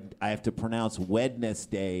I have to pronounce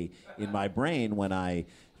Wednesday in my brain when I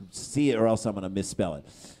see it or else I'm going to misspell it.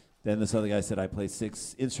 Then this other guy said, I play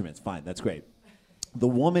 6 instruments. Fine, that's great. The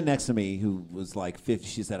woman next to me who was like 50,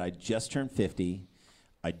 she said, I just turned 50.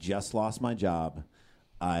 I just lost my job.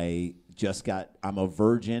 I'm a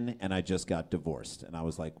virgin and I just got divorced. And I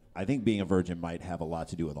was like, I think being a virgin might have a lot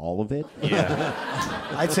to do with all of it. Yeah.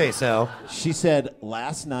 I'd say so. She said,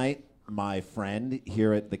 last night, my friend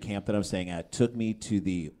here at the camp that I'm staying at took me to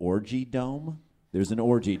the orgy dome. There's an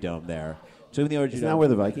orgy dome there. Took me to the orgy Isn't dome. that where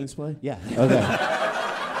the Vikings play? Yeah. Okay.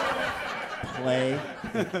 Play.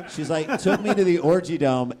 She's like, took me to the orgy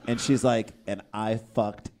dome, and she's like, and I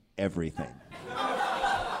fucked everything.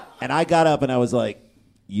 And I got up and I was like,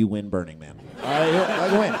 you win Burning Man.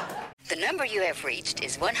 I win. The number you have reached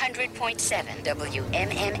is 100.7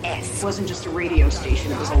 WMMS. It wasn't just a radio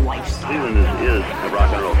station, it was a lifestyle. Cleveland is a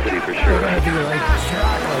rock and roll city for sure.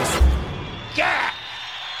 Get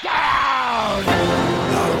down! The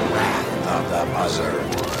Wrath of the Buzzard.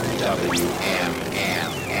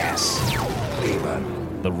 WMMS.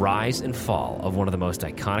 Cleveland. The rise and fall of one of the most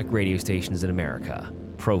iconic radio stations in America.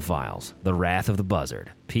 Profiles, The Wrath of the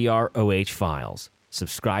Buzzard. PROH Files.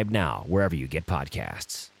 Subscribe now wherever you get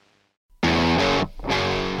podcasts.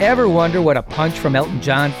 Ever wonder what a punch from Elton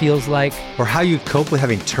John feels like? Or how you'd cope with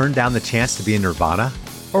having turned down the chance to be in Nirvana?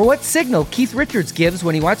 Or what signal Keith Richards gives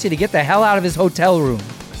when he wants you to get the hell out of his hotel room?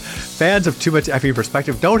 Fans of Too Much Effing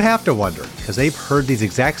Perspective don't have to wonder, because they've heard these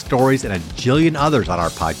exact stories and a jillion others on our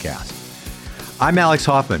podcast. I'm Alex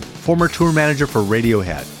Hoffman, former tour manager for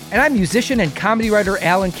Radiohead. And I'm musician and comedy writer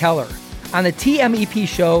Alan Keller. On the TMEP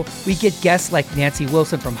show, we get guests like Nancy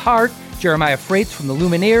Wilson from Heart, Jeremiah Freites from the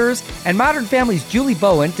Lumineers, and Modern Family's Julie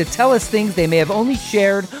Bowen to tell us things they may have only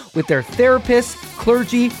shared with their therapist,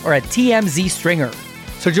 clergy, or a TMZ stringer.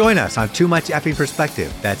 So join us on Too Much Effing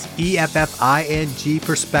Perspective. That's EFFING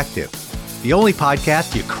Perspective. The only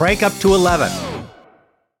podcast you crank up to 11.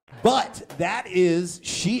 But that is,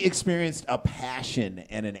 she experienced a passion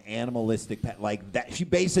and an animalistic, like that. She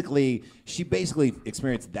basically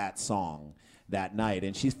experienced that song that night,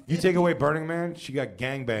 and she's. You take away Burning Man, she got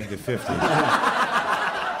gangbanged at 50.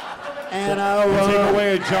 And you take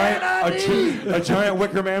away a giant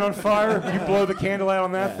wicker man on fire, you blow the candle out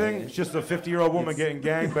on that thing, it's just a 50-year-old woman getting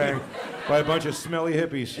gangbanged by a bunch of smelly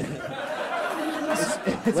hippies.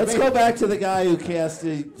 Let's go back to the guy who cast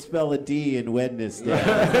to spell a D in Wednesday.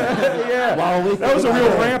 Yeah, that was a real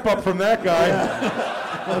ramp up from that guy.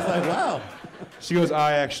 Yeah. I was like, wow. She goes,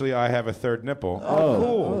 I have a third nipple. Oh,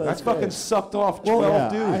 cool. That's fucking sucked off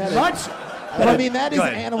 12 dudes. But I mean, that is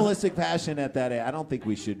animalistic passion at that age. I don't think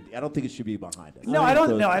it should be behind us. No, I don't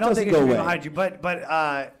think it should be behind you. But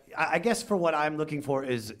I guess for what I'm looking for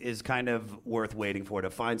is kind of worth waiting for, to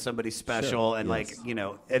find somebody special and that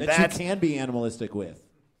that's, you can be animalistic with.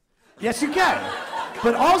 Yes, you can.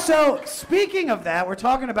 But also, speaking of that, we're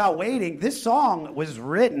talking about waiting. This song was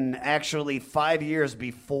written actually 5 years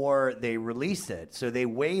before they released it, so they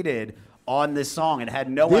waited on this song and had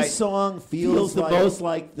no idea. This song feels the most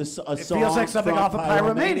like a song. It feels like something off of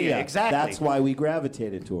Pyromania. Exactly. That's why we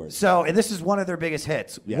gravitated towards. So, and this is one of their biggest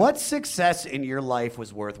hits. Yeah. What success in your life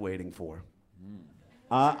was worth waiting for?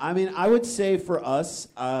 I mean, I would say for us,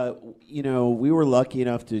 we were lucky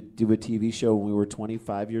enough to do a TV show when we were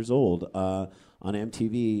 25 years old on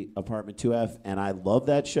MTV, Apartment 2F, and I love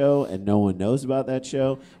that show, and no one knows about that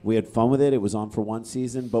show. We had fun with it. It was on for one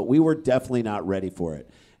season, but we were definitely not ready for it.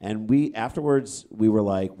 And afterwards we were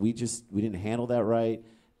like, we didn't handle that right,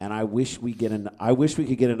 and I wish we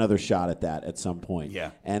could get another shot at that at some point. Yeah.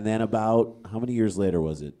 And then about how many years later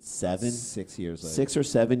was it? 7? 6 years later. 6 or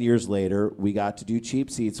 7 years later, we got to do Cheap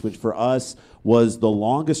Seats, which for us was the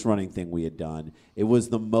longest running thing we had done. It was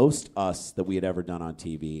the most us that we had ever done on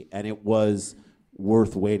TV, and it was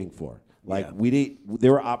worth waiting for. Like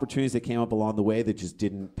there were opportunities that came up along the way that just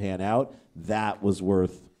didn't pan out. That was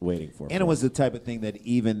worth waiting for. And it was the type of thing that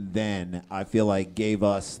even then I feel like gave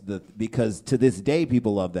us because to this day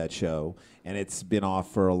people love that show and it's been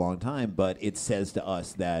off for a long time, but it says to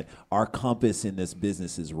us that our compass in this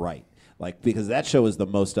business is right. Like, because that show is the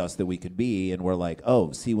most us that we could be, and we're like,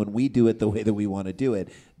 oh, see, when we do it the way that we want to do it,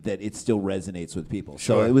 that it still resonates with people.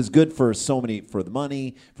 Sure. So it was good for for the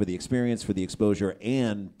money, for the experience, for the exposure,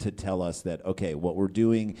 and to tell us that, okay, what we're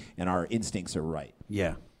doing and our instincts are right.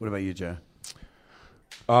 Yeah. What about you, Joe?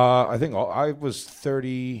 I think I was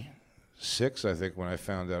 36, I think, when I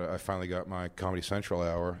found out I finally got my Comedy Central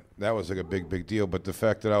hour. That was like a big deal. But the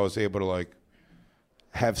fact that I was able to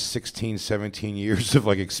have 16, 17 years of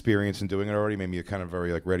experience in doing it already made me kind of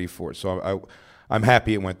very ready for it. So I'm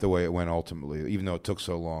happy it went the way it went ultimately, even though it took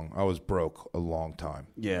so long. I was broke a long time.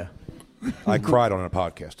 Yeah. I cried on a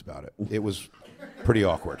podcast about it. It was pretty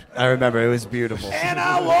awkward. I remember. It was beautiful. And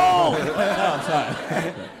I won't. No, I'm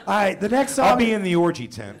sorry. All right, the next song. I'll be in the orgy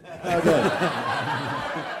tent. Oh, good.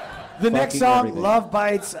 The next song, everything. Love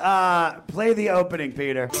Bites. Play the opening,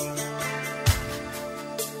 Peter.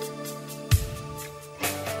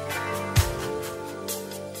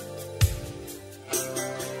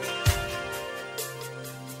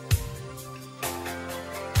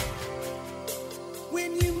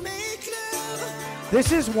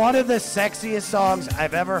 This is one of the sexiest songs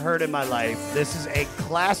I've ever heard in my life. This is a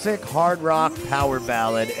classic hard rock power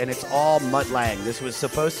ballad, and it's all Mutt Lange. This was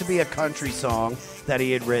supposed to be a country song that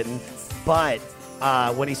he had written, but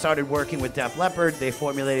when he started working with Def Leppard, they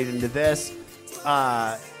formulated into this.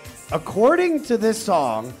 According to this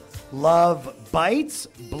song, love bites,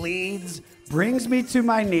 bleeds, brings me to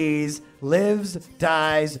my knees, lives,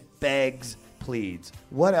 dies, begs, pleads.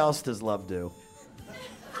 What else does love do?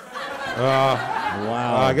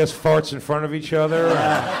 Wow. I guess farts in front of each other.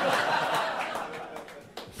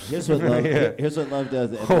 Here's what love. Here's what love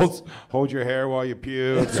does. Hold your hair while you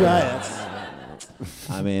puke. That's right.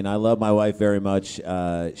 I mean, I love my wife very much.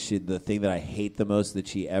 The thing that I hate the most that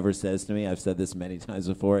she ever says to me, I've said this many times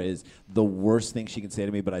before, is the worst thing she can say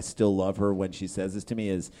to me, but I still love her when she says this to me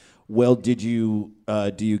is, well, do you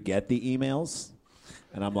get the emails?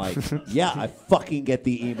 And I'm like, yeah, I fucking get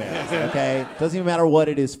the emails, okay? Doesn't even matter what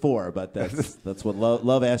it is for, but that's what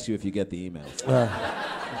love asks you if you get the emails.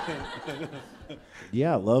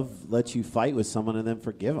 Yeah, love lets you fight with someone and then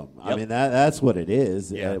forgive them. Yep. I mean, that's what it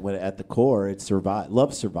is. Yeah. At the core,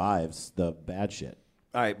 love survives the bad shit.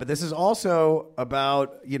 All right, but this is also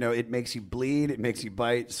about, it makes you bleed, it makes you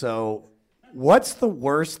bite. So What's the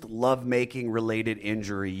worst lovemaking related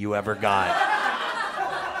injury you ever got?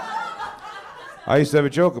 I used to have a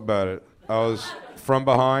joke about it. I was from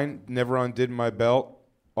behind, never undid my belt,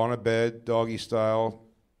 on a bed, doggy style.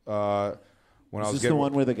 When Is this the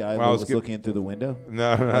one where the guy was looking in through the window?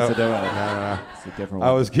 No. That's a different one. No. It's a different one.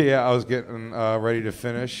 I was getting ready to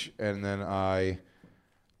finish, and then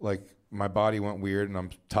my body went weird, and I'm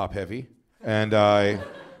top heavy, and I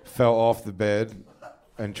fell off the bed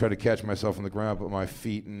and tried to catch myself on the ground, but my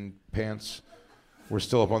feet and pants were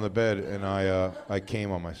still up on the bed, and I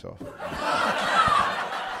came on myself.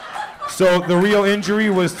 So the real injury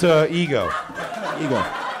was to ego. Ego.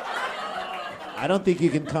 I don't think you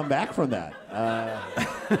can come back from that.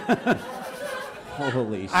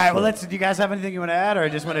 Holy shit. All right, well, do you guys have anything you want to add, or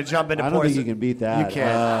just want to jump into I don't think you can beat that. You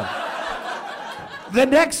can't. The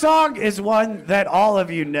next song is one that all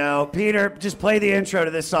of you know. Peter, just play the intro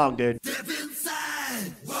to this song, dude. Step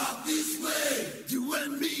inside, walk this way, you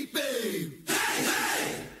and me, babe. Hey,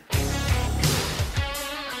 hey.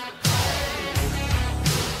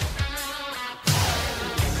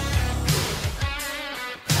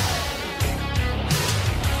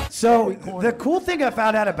 So the cool thing I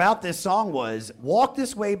found out about this song was Walk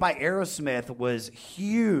This Way by Aerosmith was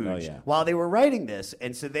huge while they were writing this.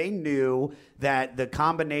 And so they knew that the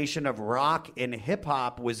combination of rock and hip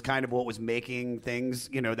hop was kind of what was making things,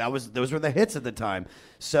 those were the hits at the time.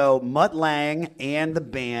 So Mutt Lange and the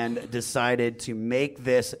band decided to make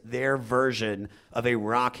this their version of a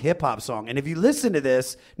rock hip hop song. And if you listen to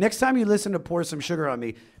this, next time you listen to Pour Some Sugar on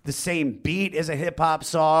Me, the same beat as a hip hop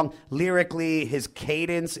song. Lyrically, his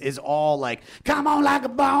cadence is all like, come on like a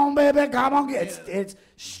bone, baby, come on. It's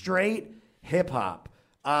straight hip hop.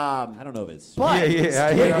 I don't know if it's... But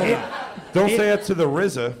Don't say it to the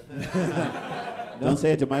RZA. Don't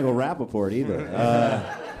say it to Michael Rappaport either.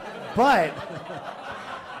 But...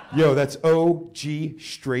 Yo, that's OG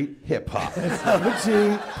straight hip hop.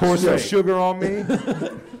 OG. Pour some sugar on me.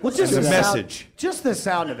 Well, just the the message. Just the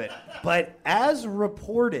sound of it. But as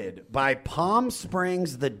reported by Palm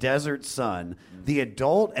Springs, the Desert Sun, the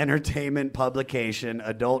adult entertainment publication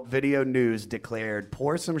Adult Video News declared,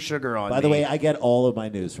 Pour Some Sugar on Me. By the way, I get all of my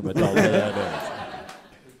news from Adult Video News.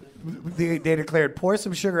 They declared Pour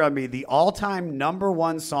Some Sugar on Me the all-time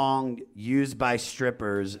 #1 song used by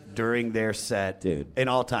strippers during their set in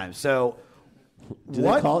all time. So Do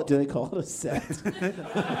they call it a set? Well,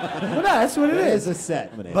 no, that's what it is. It is a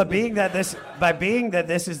set. But being that this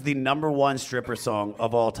is the #1 stripper song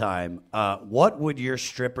of all time, what would your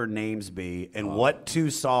stripper names be, and what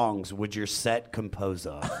 2 songs would your set compose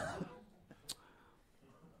of?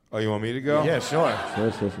 Oh, you want me to go? Yeah, sure.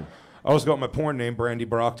 Sure. I always got my porn name, Brandy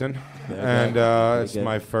Brockton, and it's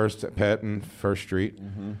my first pet and First Street.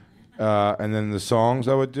 Mm-hmm. And then the songs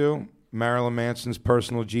I would do, Marilyn Manson's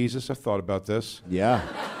Personal Jesus. I thought about this. Yeah.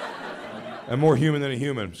 And More Human Than a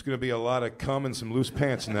Human. There's going to be a lot of cum and some loose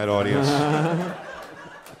pants in that audience.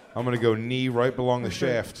 I'm going to go knee right below the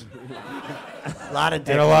shaft. A lot of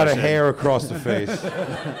dick and a lot of motion. hair across the face.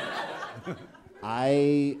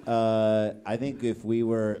 I think if we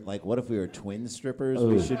were what if we were twin strippers?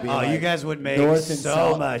 Ooh. We should be. Oh, you guys would make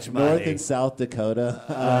so much money. North and South Dakota.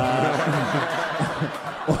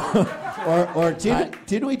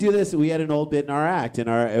 Didn't we do this? We had an old bit in our act,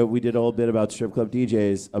 we did an old bit about strip club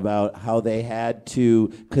DJs about how they had to,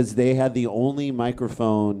 because they had the only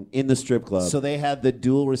microphone in the strip club. So they had the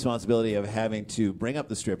dual responsibility of having to bring up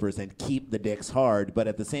the strippers and keep the dicks hard, but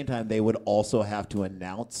at the same time they would also have to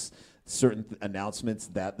announce certain announcements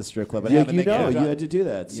that the strip club would have. You had to do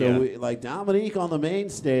that. So we, Dominique on the main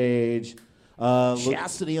stage,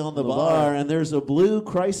 Chastity on the bar, and there's a blue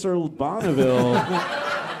Chrysler Bonneville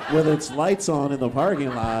with its lights on in the parking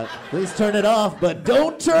lot. Please turn it off, but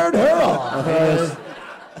don't turn her off.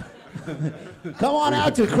 Come on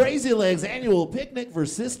out to Crazy Legs annual picnic for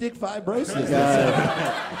cystic fibrosis.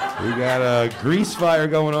 We got a grease fire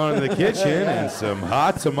going on in the kitchen and some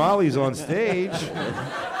hot tamales on stage.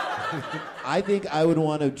 I think I would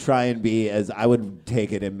want to try and I would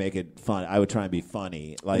take it and make it fun. I would try and be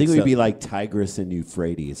funny. I think we'd be like Tigris and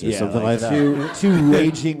Euphrates or something like that. Two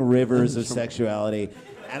raging rivers of sexuality.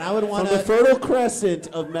 And I would want From the Fertile Crescent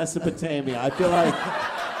of Mesopotamia. I feel like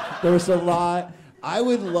there was a lot. I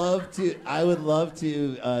would love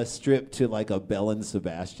to strip to a Bell and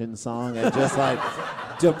Sebastian song and just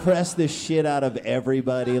depress the shit out of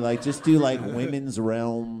everybody. Just do Women's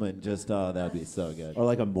Realm and just that'd be so good.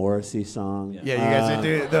 Or a Morrissey song. Yeah, you guys would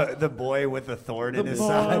do the boy with the thorn in his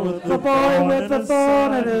side. The boy with the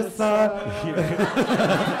thorn in his side.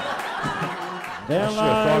 There I should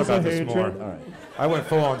have thought lies a about this more. hatred. All right. I went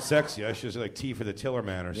full on sexy. I should have said like T for the Tiller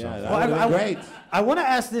Man or something. that would've been great. I want to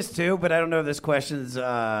ask this too, but I don't know if this question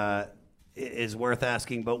is worth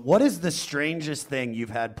asking. But what is the strangest thing you've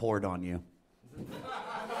had poured on you?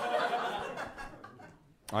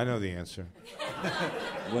 I know the answer.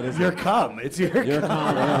 What is Your it? cum. It's your cum. Your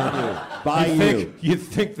cum on you. By you. You'd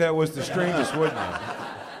think that was the strangest, wouldn't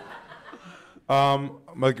you?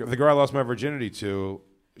 The girl I lost my virginity to,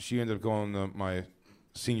 she ended up going to my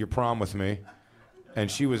senior prom with me, and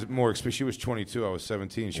she was more experienced. She was 22, I was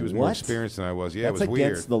 17. She was more What? experienced than I was. Yeah, That's it was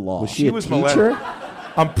weird. against the law. Was she a teacher? molested.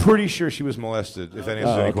 I'm pretty sure she was molested, if that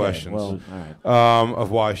answers any okay. questions, Well, all right. of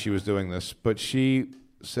why she was doing this. But she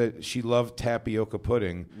said she loved tapioca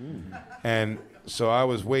pudding, and so I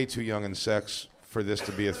was way too young in sex for this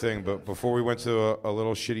to be a thing. But before we went to a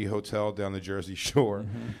little shitty hotel down the Jersey Shore,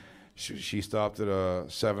 she stopped at a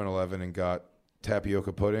 7-Eleven and got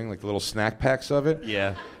tapioca pudding, like the little snack packs of it.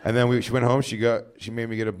 Yeah. And then she went home. She made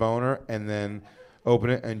me get a boner, and then open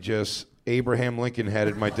it and just Abraham Lincoln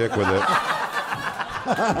headed my dick with it.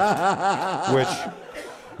 Which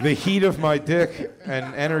the heat of my dick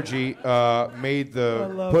and energy made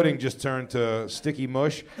the pudding just turn to sticky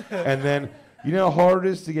mush. And then, you know how hard it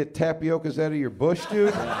is to get tapiocas out of your bush, dude?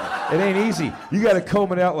 It ain't easy. You got to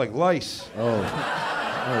comb it out like lice. Oh,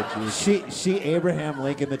 geez. She Abraham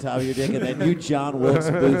Lincoln the top of your dick, and then you John Wilkes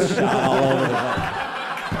Booth shot all over the place.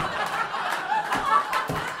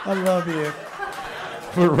 I love you.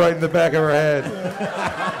 Put it right in the back of her head.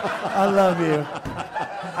 I love you.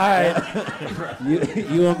 All right.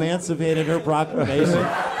 You emancipated her proclamation.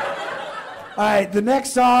 All right, the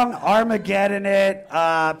next song, Armageddon It.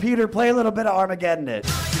 Peter, play a little bit of Armageddon It.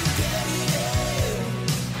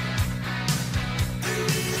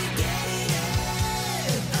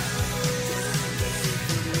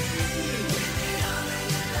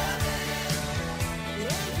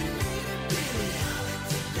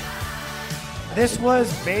 This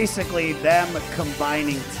was basically them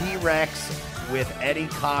combining T-Rex with Eddie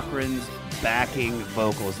Cochran's backing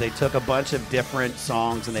vocals. They took a bunch of different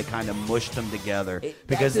songs and they kind of mushed them together.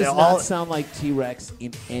 Because they all sound like T-Rex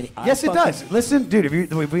in any. Yes, it does. Listen,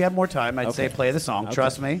 dude, if we had more time, I'd say play the song. Okay.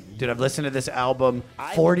 Trust me. Dude, I've listened to this album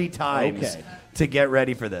 40 times to get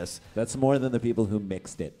ready for this. That's more than the people who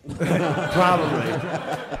mixed it. Probably.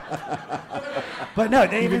 But no,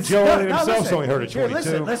 they even Joe no, himself listen, only heard it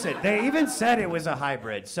 22. Listen. They even said it was a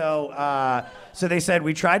hybrid. So they said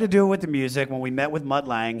we tried to do it with the music. When we met with Mutt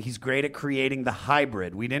Lang, he's great at creating the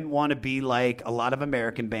hybrid. We didn't want to be like a lot of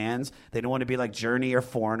American bands. They didn't want to be like Journey or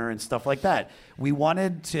Foreigner and stuff like that. We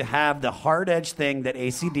wanted to have the hard edge thing that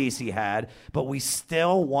AC/DC had, but we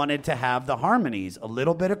still wanted to have the harmonies, a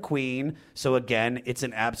little bit of Queen. So again, it's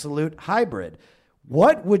an absolute hybrid.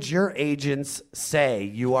 What would your agents say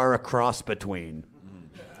you are a cross between?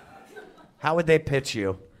 How would they pitch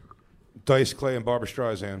you? Dice Clay and Barbra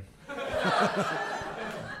Streisand.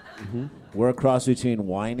 We're a cross between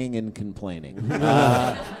whining and complaining.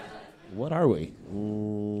 What are we?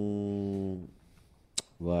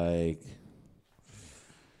 Like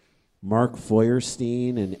Mark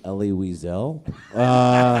Feuerstein and Elie Wiesel.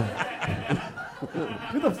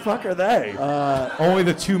 Who the fuck are they? Only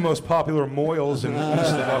the two most popular moils in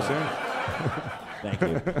east of Los Angeles. Thank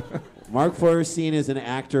you. Mark Feuerstein is an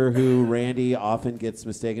actor who Randy often gets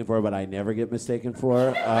mistaken for, but I never get mistaken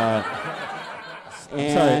for.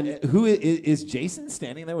 And who is Jason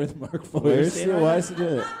standing there with Mark Feuerstein? Why is he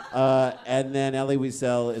doing it? And then Elie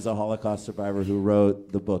Wiesel is a Holocaust survivor who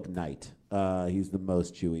wrote the book Night. He's the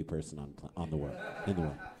most Jewy person on the world.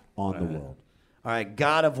 All right,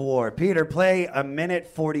 God of War. Peter, play a minute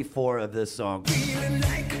 44 of this song.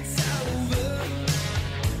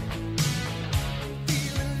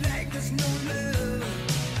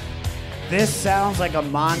 This sounds like a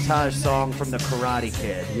montage song from The Karate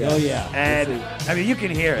Kid. Oh, yeah. And, I mean, you can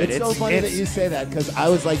hear it. It's so funny that you say that, because I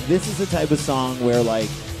was like, this is the type of song where, like,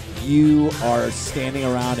 you are standing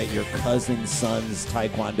around at your cousin's son's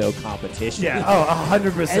taekwondo competition. Yeah, oh,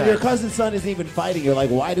 100%. And your cousin's son isn't even fighting. You're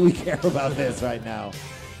like, why do we care about this right now?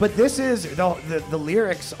 But this is, the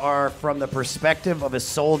lyrics are from the perspective of a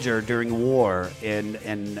soldier during war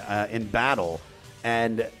in battle.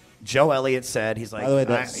 And Joe Elliott said, he's like... By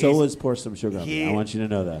the way, so was Pour Some Sugar on Me. I want you to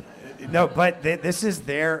know that. No, but this is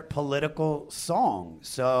their political song.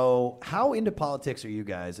 So how into politics are you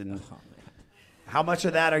guys? And how much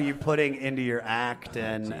of that are you putting into your act?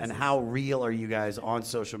 And how real are you guys on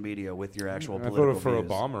social media with your actual political voted for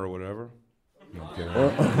views? Obama or whatever. No, I'm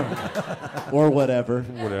kidding. Or whatever.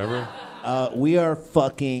 Whatever. We are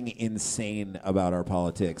fucking insane about our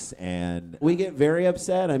politics, and we get very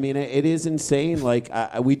upset. I mean, it is insane. Like,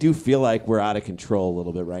 we do feel like we're out of control a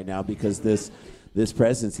little bit right now because this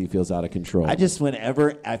presidency feels out of control.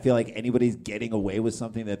 Whenever I feel like anybody's getting away with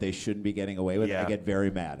something that they shouldn't be getting away with, I get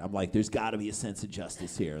very mad. I'm like, there's got to be a sense of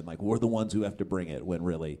justice here, and like, we're the ones who have to bring it. When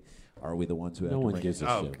really, are we the ones who have to bring it? No one gives a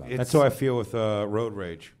shit about it. That's how I feel with road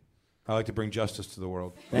rage. I like to bring justice to the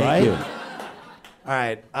world. Thank you. All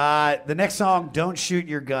right. The next song, Don't Shoot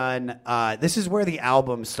Your Gun. This is where the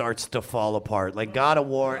album starts to fall apart. Like God of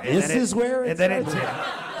War.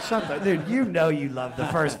 Shut up, dude. You know you love the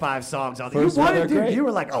first 5 songs. You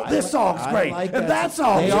were like, "Oh, this song's great, and that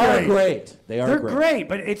song's great." They are great. They're great,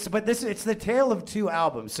 but it's the tale of 2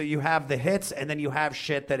 albums. So you have the hits, and then you have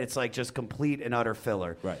shit that it's like just complete and utter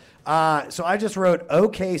filler. Right. So I just wrote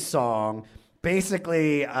 "Okay Song."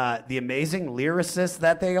 Basically, the amazing lyricists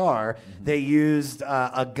that they are, they used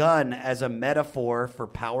a gun as a metaphor for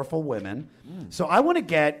powerful women. So I want to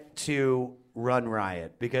get to Run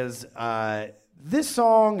Riot because this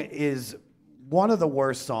song is one of the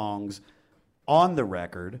worst songs on the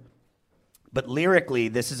record. But lyrically,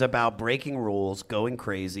 this is about breaking rules, going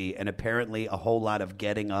crazy, and apparently a whole lot of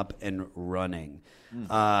getting up and running.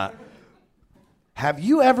 Have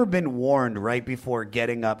you ever been warned right before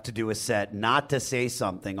getting up to do a set not to say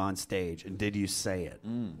something on stage? And did you say it?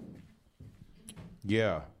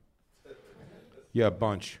 Yeah. Yeah, a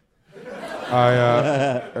bunch. And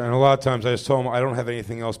a lot of times I just told them I don't have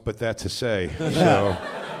anything else but that to say. So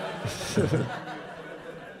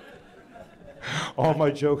all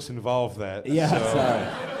my jokes involve that. Yeah,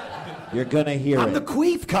 sorry. You're going to hear I'm the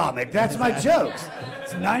queef comic. That's my jokes.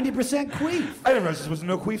 It's 90% queef. I didn't realize this was a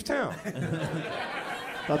no queef town.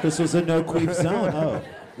 Thought this was a no queef zone. Oh,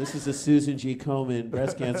 this is a Susan G. Komen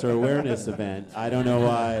breast cancer awareness event. I don't know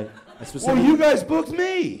why. Well, you guys booked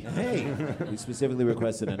me. Hey, we specifically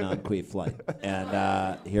requested a non-queef flight,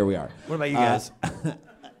 and here we are. What about you guys? I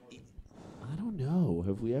don't know.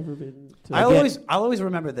 Have we ever been? I'll always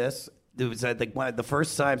remember this. It was like one of the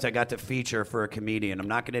first times I got to feature for a comedian. I'm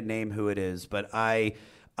not going to name who it is, but I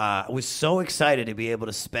was so excited to be able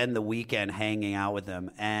to spend the weekend hanging out with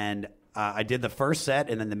them. And I did the first set,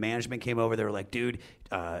 and then the management came over. They were like, dude,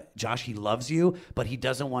 Josh, he loves you, but he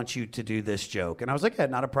doesn't want you to do this joke. And I was like, yeah,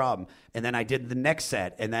 not a problem. And then I did the next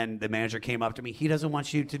set, and then the manager came up to me. He doesn't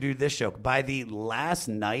want you to do this joke. By the last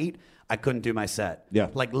night, I couldn't do my set. Yeah.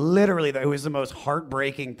 Like, literally, it was the most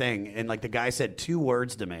heartbreaking thing. And, like, the guy said 2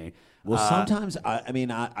 words to me. Well, sometimes,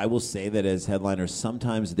 I will say that as headliners,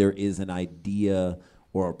 sometimes there is an idea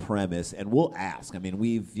or a premise, and we'll ask. I mean,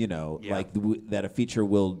 we've, that a feature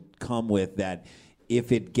will come with that.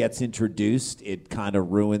 If it gets introduced, it kind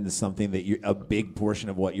of ruins something that a big portion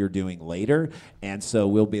of what you're doing later. And so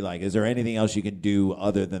we'll be like, is there anything else you can do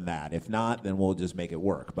other than that? If not, then we'll just make it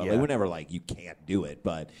work. But we're never like, you can't do it.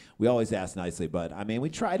 But we always ask nicely. But, I mean, we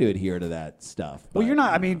try to adhere to that stuff. Well, you're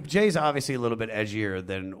not. I mean, Jay's obviously a little bit edgier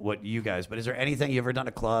than what you guys. But is there anything you ever done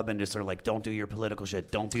at a club and just sort of like, don't do your political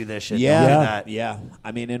shit, don't do this shit, don't do that? Yeah.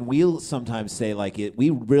 I mean, and we'll sometimes say, like,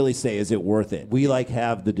 we really say, is it worth it? We, like,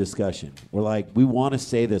 have the discussion. We're like, we want to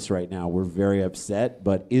say this right now. We're very upset,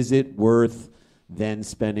 but is it worth then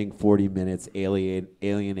spending 40 minutes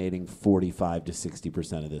alienating 45 to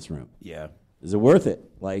 60% of this room? Yeah. Is it worth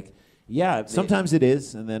it? Like, yeah, sometimes it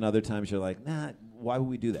is, and then other times you're like, nah, why would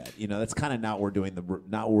we do that? You know, that's kind of not what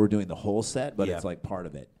we're doing the whole set, but it's like part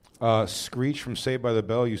of it. Screech from Saved by the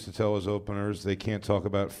Bell used to tell his openers they can't talk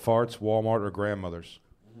about farts, Walmart, or grandmothers.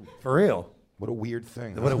 For real? What a weird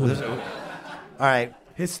thing. All right.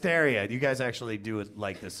 Hysteria. You guys actually do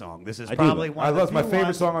like this song. This is probably one of the my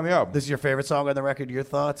favorite song on the album. This is your favorite song on the record. Your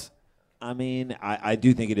thoughts? I mean, I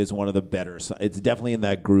do think it is one of the better. It's definitely in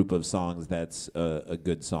that group of songs that's a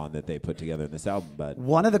good song that they put together in this album. But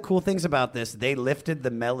one of the cool things about this, they lifted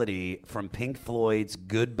the melody from Pink Floyd's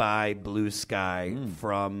 "Goodbye Blue Sky"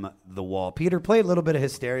 from The Wall. Peter, play a little bit of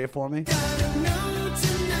Hysteria for me.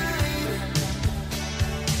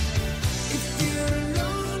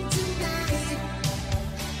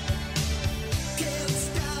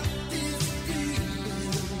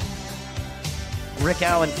 Rick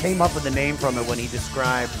Allen came up with the name from it when he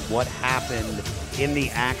described what happened in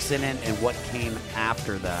the accident and what came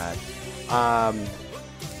after that.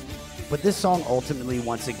 But this song ultimately,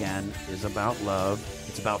 once again, is about love.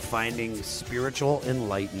 It's about finding spiritual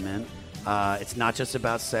enlightenment. It's not just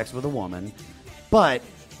about sex with a woman. But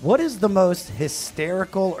what is the most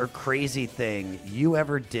hysterical or crazy thing you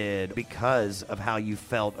ever did because of how you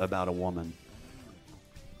felt about a woman?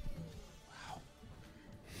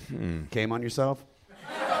 Came on yourself?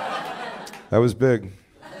 That was big.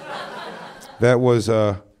 That was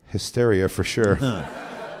Hysteria for sure.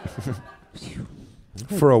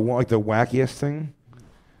 For like the wackiest thing.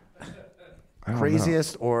 I don't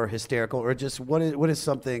Craziest or hysterical, or just what is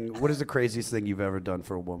the craziest thing you've ever done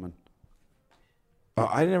for a woman?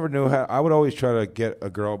 I never knew how. I would always try to get a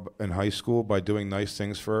girl in high school by doing nice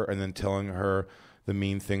things for her and then telling her the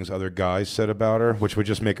mean things other guys said about her, which would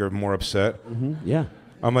just make her more upset. Mm-hmm. Yeah.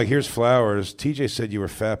 I'm like, here's flowers. TJ said you were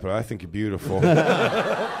fat, but I think you're beautiful.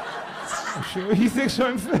 He thinks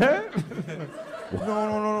I'm fat?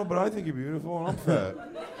 No, but I think you're beautiful and I'm fat.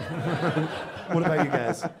 What about you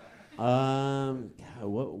guys?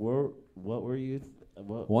 What were you?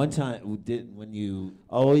 One time, when you...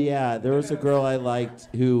 Oh, yeah. There was a girl I liked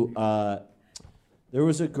who... there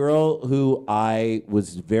was a girl who I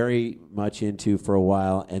was very much into for a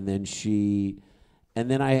while, and then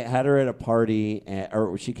I had her at a party,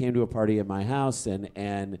 or she came to a party at my house,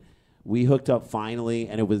 and we hooked up finally,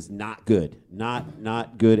 and it was not good.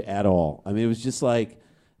 Not good at all. I mean, it was just like...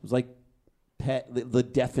 It was like the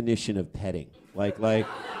definition of petting. Like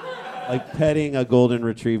petting a golden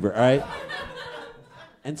retriever, all right?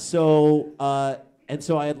 And so I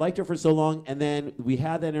had liked her for so long, and then we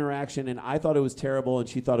had that interaction, and I thought it was terrible, and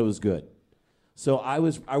she thought it was good. So I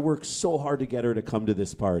worked so hard to get her to come to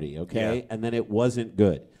this party, okay? Yeah. And then it wasn't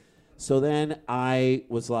good. So then I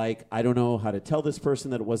was like, I don't know how to tell this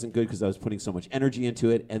person that it wasn't good because I was putting so much energy into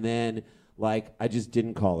it, and then I just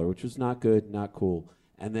didn't call her, which was not good, not cool.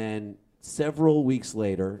 And then several weeks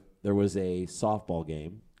later, there was a softball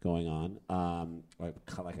game going on,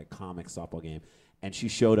 like a comic softball game, and she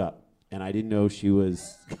showed up, and I didn't know she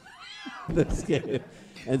was this game.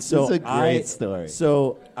 And so This is a great story.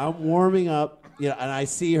 So I'm warming up, and I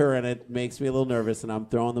see her, and it makes me a little nervous, and I'm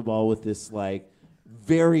throwing the ball with this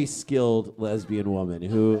very skilled lesbian woman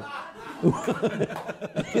who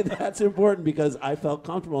that's important because I felt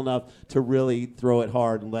comfortable enough to really throw it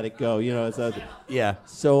hard and let it go, Yeah.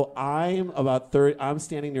 So I'm about third. I'm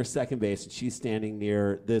standing near second base, and she's standing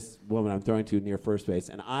near this woman I'm throwing to near first base,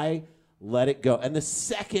 and I let it go. And the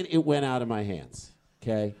second it went out of my hands,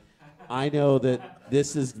 okay, I know that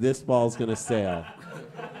this ball's gonna sail,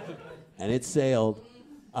 and it sailed.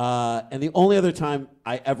 And the only other time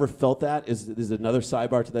I ever felt that is another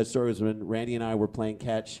sidebar to that story was when Randy and I were playing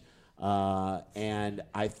catch, and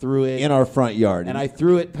I threw it in our front yard, and I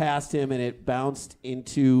threw it past him, and it bounced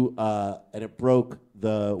into and it broke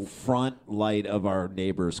the front light of our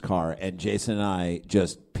neighbor's car, and Jason and I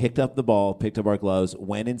just picked up the ball, picked up our gloves,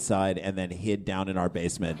 went inside, and then hid down in our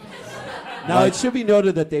basement. Now it should be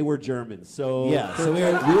noted that they were Germans, so yeah, so we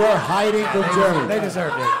were hiding from Germans. They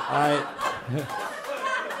deserved it.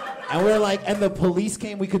 And we're like, and the police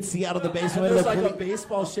came. We could see out of the basement. There's like a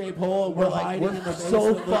baseball-shaped hole. And we're hiding in the basement.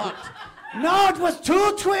 So fucked. No, it was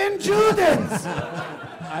two twin Judans.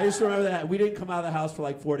 I just remember that we didn't come out of the house for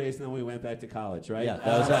 4 days, and then we went back to college, right? Yeah,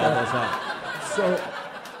 that was that. So.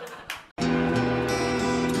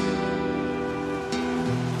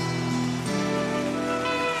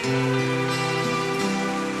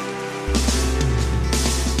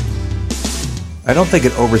 I don't think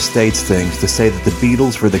it overstates things to say that the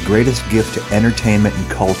Beatles were the greatest gift to entertainment and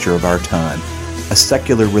culture of our time, a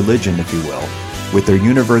secular religion, if you will, with their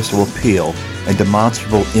universal appeal and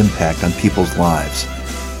demonstrable impact on people's lives.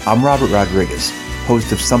 I'm Robert Rodriguez,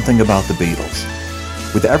 host of Something About the Beatles.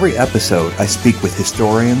 With every episode, I speak with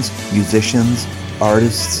historians, musicians,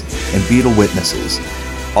 artists, and Beatle witnesses,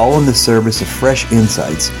 all in the service of fresh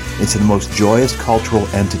insights into the most joyous cultural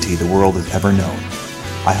entity the world has ever known.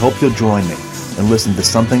 I hope you'll join me and listen to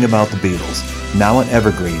Something About the Beatles, now on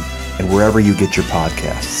Evergreen and wherever you get your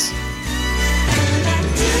podcasts.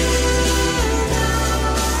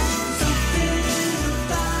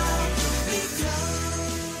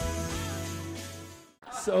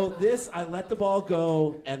 So I let the ball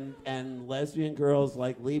go, and lesbian girls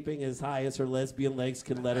leaping as high as her lesbian legs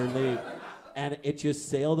can let her leap. And it just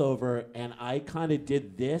sailed over, and I kind of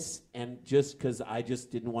did this, and just because I just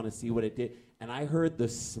didn't want to see what it did. And I heard the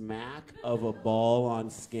smack of a ball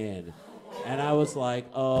on skin. And I was like,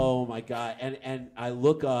 oh, my God. And I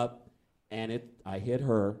look up, and I hit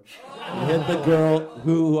her. I hit the girl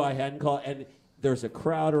who I hadn't called. And there's a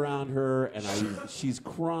crowd around her, and she's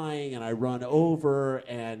crying, and I run over,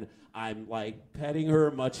 and I'm petting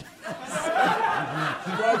her much in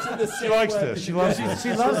the same She likes way. this. She loves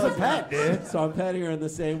the pet, dude. So I'm petting her in the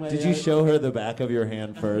same way. Did you show her the back of your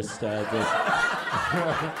hand first? And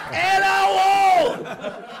I won't!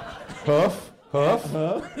 Huff.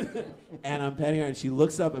 And I'm petting her, and she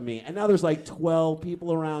looks up at me. And now there's 12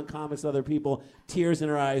 people around, comics, other people, tears in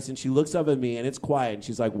her eyes, and she looks up at me, and it's quiet, and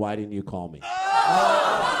she's like, why didn't you call me?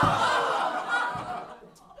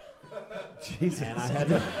 Jesus. And I had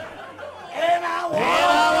to.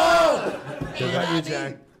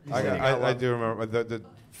 I do remember the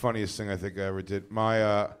funniest thing I think I ever did.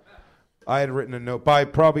 I had written a note by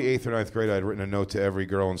probably 8th or 9th grade. I had written a note to every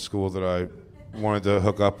girl in school that I wanted to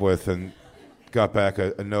hook up with, and got back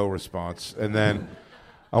a no response. And then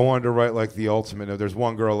I wanted to write like the ultimate note. There's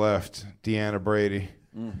one girl left, Deanna Brady,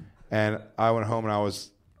 and I went home and I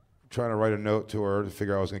was trying to write a note to her to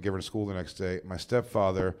figure out I was going to give her to school the next day. My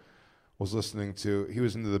stepfather was listening to. He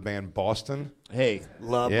was into the band Boston. Hey,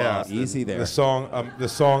 love Boston. Easy there. The song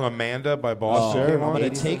Amanda by Boston. Sure. I'm going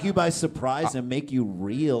to take you by surprise and make you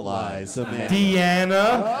realize, Amanda.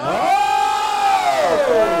 Deanna.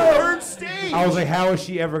 Third stage. I was like, how is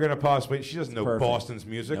she ever going to possibly? She doesn't know Perfect. Boston's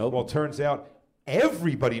music. Nope. Well, it turns out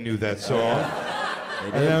everybody knew that song.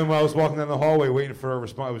 And then when I was walking down the hallway waiting for a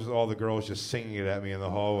response, it was all the girls just singing it at me in the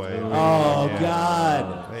hallway. Oh, Yeah.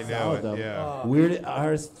 God. They know it, yeah.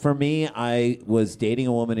 For me, I was dating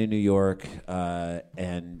a woman in New York,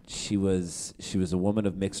 and she was a woman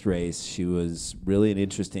of mixed race. She was really an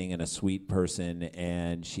interesting and a sweet person,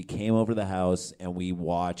 and she came over to the house, and we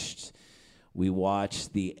watched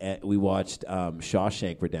Shawshank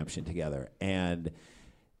Redemption together, and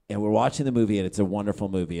we're watching the movie, and it's a wonderful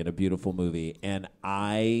movie and a beautiful movie. And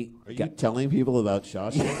Are you telling people about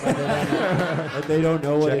Shawshank? That they don't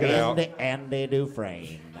know what Check it it is? out. Andy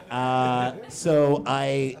Dufresne. So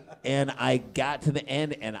I got to the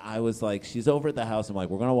end, and I was like, she's over at the house. I'm like,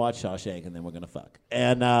 we're gonna watch Shawshank, and then we're gonna fuck.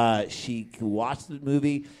 And she watched the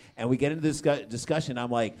movie, and we get into this discussion.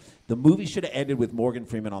 I'm like, the movie should have ended with Morgan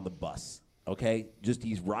Freeman on the bus. Okay, just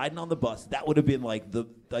he's riding on the bus. That would have been like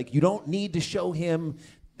you don't need to show him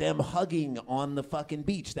them hugging on the fucking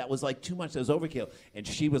beach. That was like too much. That was overkill. And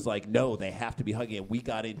she was like, no, they have to be hugging. And we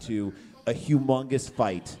got into a humongous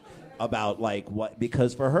fight about like what,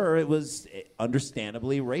 because for her it was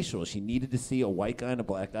understandably racial. She needed to see a white guy and a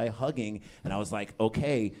black guy hugging. And I was like,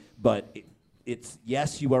 okay, but it's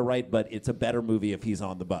yes, you are right, but it's a better movie if he's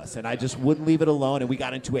on the bus. And I just wouldn't leave it alone. And we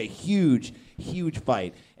got into a huge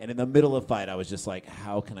fight. And in the middle of the fight, I was just like,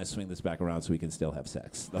 how can I swing this back around so we can still have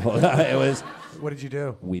sex? The whole it was. What did you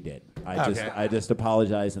do? We did. I just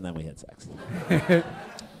apologized, and then we had sex.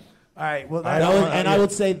 All right. Well, I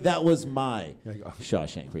would say that was my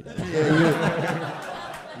Shawshank Redemption.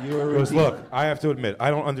 Because look, I have to admit,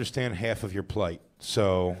 I don't understand half of your plight.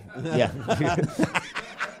 So yeah.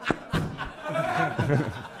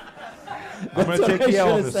 I'm going to take the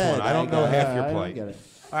L on this one. I don't know half your plight. All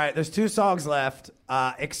right, there's 2 songs left.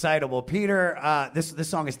 Excitable. Peter, this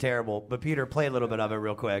song is terrible, but Peter, play a little bit of it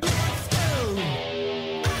real quick.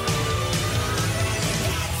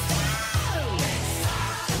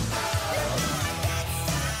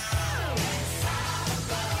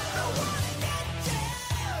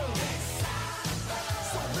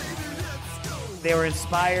 They were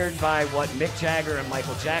inspired by what Mick Jagger and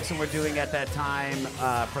Michael Jackson were doing at that time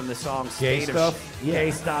from the song State of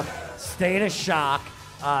Shock.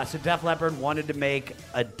 So Def Leppard wanted to make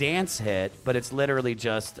a dance hit, but it's literally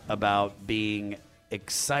just about being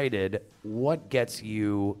excited. What gets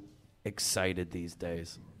you excited these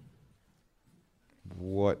days?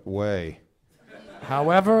 What way?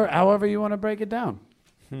 However you want to break it down.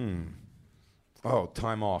 Oh,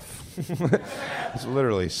 time off. It's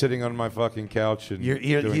literally sitting on my fucking couch and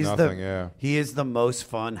doing nothing. He is the most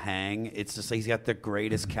fun hang. It's just he's got the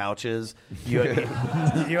greatest couches. You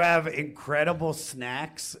have incredible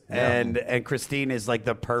snacks, and Christine is like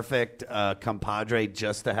the perfect compadre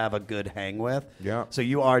just to have a good hang with. Yeah. So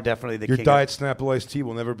you are definitely the Your king. Diet Snapple iced tea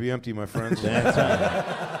will never be empty, my friends. That's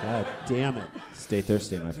right. God damn it. Stay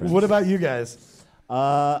thirsty, my friend. What about you guys?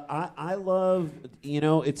 I love,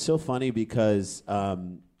 it's so funny because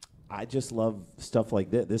I just love stuff like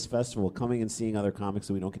this festival, coming and seeing other comics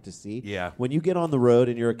that we don't get to see. Yeah. When you get on the road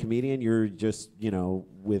and you're a comedian, you're just,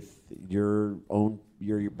 with your own,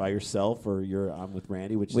 you're by yourself, or I'm with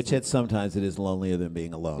Randy, which sometimes it is lonelier than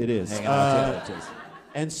being alone. It is. Hanging out together.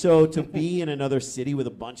 And so to be in another city with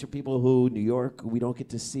a bunch of people who, New York, we don't get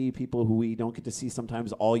to see, people who we don't get to see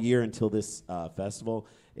sometimes all year until this festival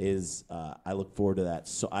is, I look forward to that.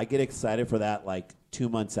 So I get excited for that like 2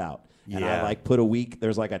 months out. And I put a week,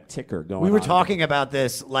 there's like a ticker going on. We were talking about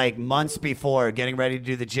this like months before, getting ready to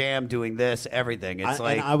do the jam, doing this, everything. And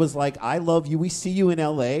I was like, I love you. We see you in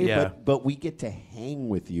L.A., Yeah. but we get to hang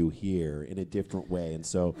with you here in a different way. And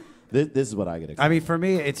so this is what I get excited. I mean, for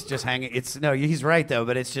me, it's just hanging. He's right though,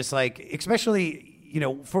 but it's just like, especially,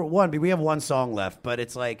 for one, we have one song left, but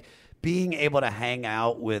it's like being able to hang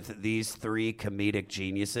out with these 3 comedic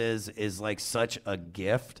geniuses is like such a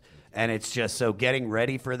gift. And it's just so getting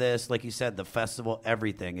ready for this, like you said, the festival,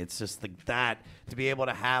 everything. It's just that to be able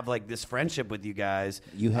to have like this friendship with you guys.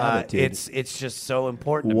 You have it, dude. It's just so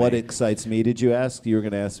important. What to me. excites me? Did you ask? You were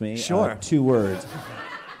going to ask me? Sure. 2 words.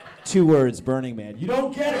 2 words. Burning Man. You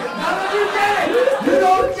don't get it. None of you get it. You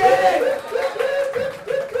don't get it.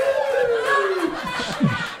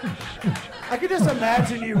 I can just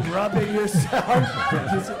imagine you rubbing yourself.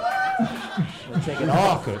 Take it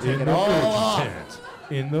off. Take it all off.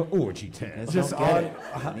 In the orgy tent. Just on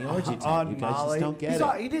the orgy tent. on You guys Molly. just don't get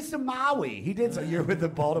it. He did some Maui. He did some. You're with the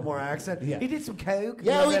Baltimore accent. Yeah. He did some coke.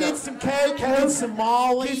 Yeah, we did some coke. We did some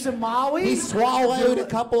Molly. Did some Maui. He swallowed a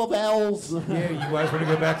couple of L's. Yeah, you guys want to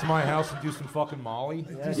go back to my house and do some fucking Molly?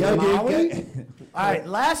 Yeah, Maui. All right,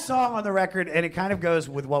 last song on the record, and it kind of goes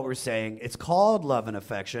with what we're saying. It's called Love and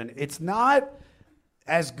Affection. It's not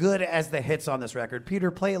as good as the hits on this record.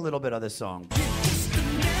 Peter, play a little bit of this song.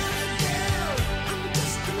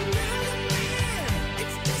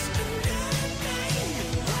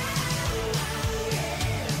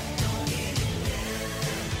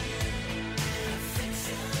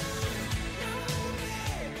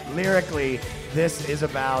 Lyrically, this is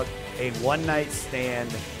about a one-night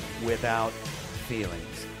stand without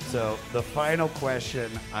feelings. So the final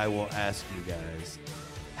question I will ask you guys,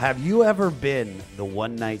 have you ever been the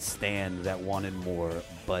one-night stand that wanted more,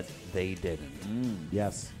 but they didn't?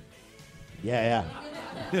 Yes. Yeah.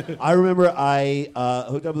 I remember I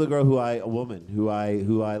hooked up with a woman who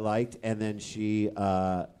I liked, and then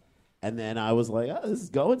and then I was like, oh, this is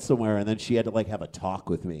going somewhere. And then she had to like have a talk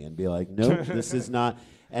with me and be like, nope, this is not.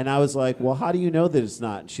 And I was like, well, how do you know that it's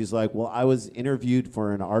not? And she's like, well, I was interviewed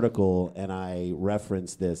for an article and I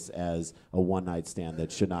referenced this as a one-night stand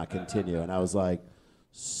that should not continue. And I was like,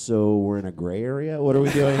 so we're in a gray area? What are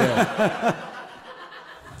we doing here?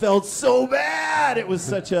 Felt so bad. It was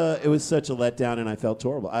such a letdown, and I felt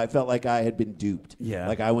horrible. I felt like I had been duped. Yeah.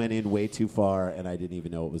 Like I went in way too far and I didn't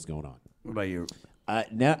even know what was going on. What about you?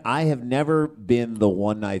 I have never been the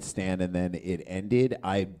one-night stand and then it ended.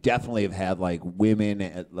 I definitely have had like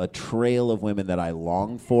women, a trail of women that I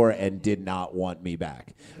longed for and did not want me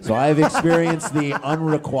back. So I have experienced the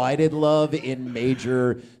unrequited love in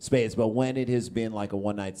major space. But when it has been like a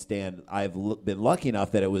one-night stand, I've been lucky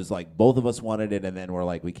enough that it was like both of us wanted it and then we're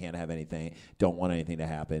like, we can't have anything, don't want anything to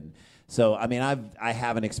happen. So, I mean, I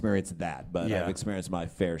haven't experienced that, but Yeah. I've experienced my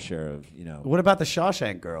fair share of, What about the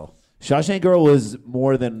Shawshank Girl? Shawshank Girl was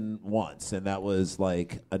more than once, and that was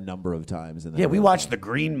like a number of times. Yeah, we watched The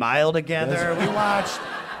Green Mile together. We watched.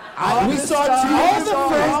 We saw all the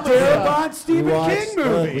Fred Darabont Stephen King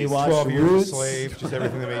movies. We watched 12 Years a Roots. Slave, just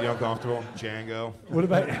everything that made you uncomfortable. Django. What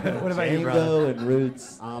about you, brother? Django and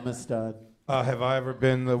Roots, Amistad. Have I ever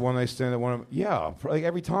been the one night stand that one? Yeah, like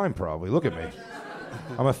every time probably. Look at me.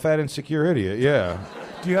 I'm a fat, insecure idiot. Yeah.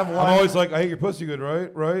 Do you have one? I'm always like, I hate your pussy good,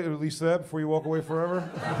 right? Right? At least that before you walk away forever.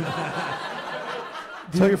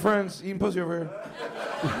 Tell your friends, eating pussy over here.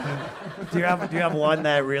 Do you have one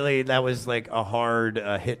that was like a hard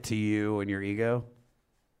hit to you and your ego?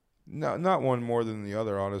 No, not one more than the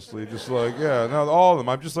other, honestly. Just like, yeah, no, all of them.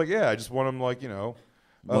 I'm just like, yeah, I just want them like,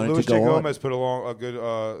 Wanted Louis to go J. on. Gomez put a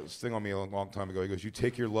good thing on me a long time ago. He goes, you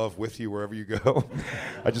take your love with you wherever you go.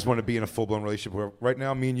 I just want to be in a full-blown relationship where right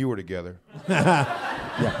now me and you are together.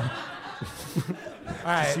 All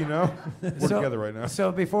right. Just, we're together right now.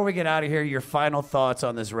 So before we get out of here, your final thoughts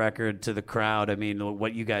on this record to the crowd. I mean,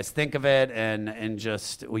 what you guys think of it, and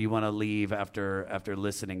just what you want to leave after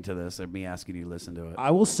listening to this, or me asking you to listen to it.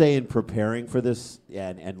 I will say, in preparing for this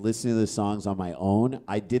and listening to the songs on my own,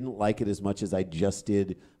 I didn't like it as much as I just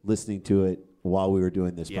did listening to it while we were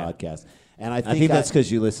doing this podcast. And I think that's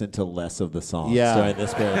because you listened to less of the songs during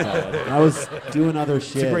this period of time. I was doing other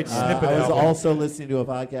shit. It's a great snippet I was album. also listening to a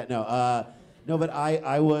podcast. No, but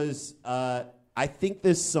I was. I think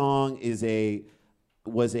this song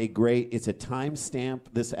was a great. It's a timestamp.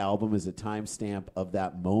 This album is a timestamp of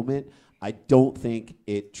that moment. I don't think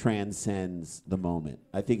it transcends the moment.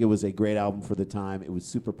 I think it was a great album for the time. It was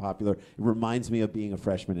super popular. It reminds me of being a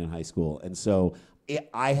freshman in high school, and so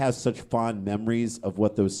I have such fond memories of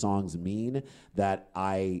what those songs mean that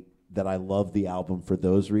I love the album for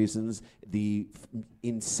those reasons. The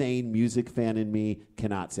insane music fan in me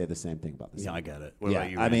cannot say the same thing about this. Yeah, I get it. What about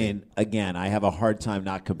you, I Randy? mean, again, I have a hard time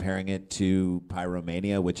not comparing it to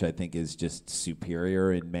Pyromania, which I think is just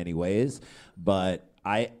superior in many ways. But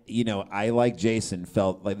I like Jason,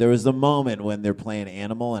 felt like there was a moment when they're playing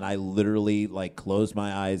Animal, and I literally like closed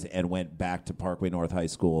my eyes and went back to Parkway North High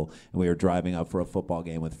School, and we were driving up for a football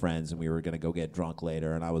game with friends, and we were going to go get drunk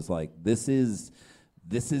later, and I was like, this is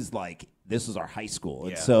this was our high school.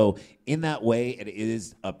 And Yeah. so in that way, it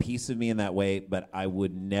is a piece of me in that way, but I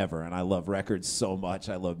would never, and I love records so much,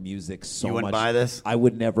 I love music so much. You wouldn't buy this? I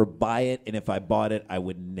would never buy it, and if I bought it, I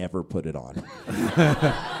would never put it on.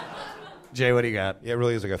 Jay, what do you got? Yeah, it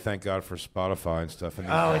really is like a thank God for Spotify and stuff. And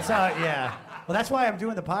Oh, it's yeah. Well, that's why I'm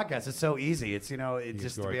doing the podcast. It's so easy. It's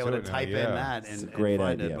just to go be right able to it now, type in yeah. that It's and a great and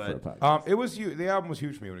find idea it. for a But podcast. It was huge. The album was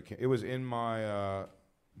huge for me when it came. It was in my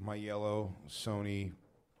my yellow Sony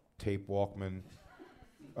tape Walkman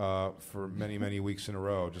for many weeks in a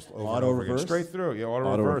row, just over and Auto over again, reverse? straight through. Yeah, auto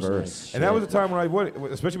Auto reverse. reverse, And that shit. was the time when I would,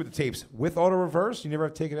 especially with the tapes with auto reverse. You never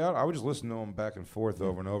have to take it out. I would just listen to them back and forth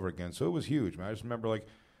over and over again. So it was huge, man. I just remember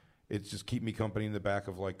it's just keep me company in the back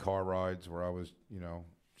of car rides where I was,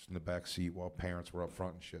 just in the back seat while parents were up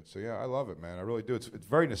front and shit. So yeah, I love it, man. I really do. It's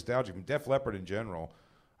very nostalgic. And Def Leppard in general,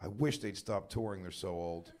 I wish they'd stop touring. They're so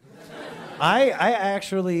old. I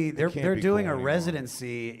actually they're can't be doing cool a anymore.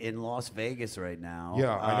 residency in Las Vegas right now.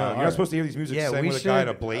 Yeah, I know. You're not supposed to hear these music sang we with a guy in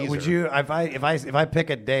a should- blazer. Would you if I pick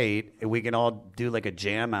a date, we can all do like a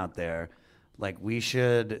jam out there. Like we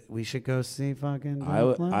should go see fucking.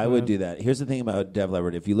 I would do that. Here's the thing about Def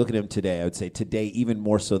Leppard. If you look at him today, I would say today, even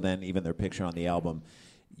more so than even their picture on the album,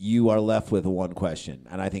 you are left with one question.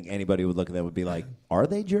 And I think anybody would look at them would be like, are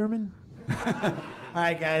they German? All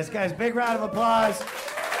right, guys, big round of applause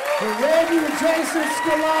for Randy and Jason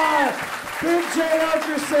Sklar, Big J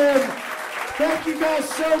Oakerson. Thank you guys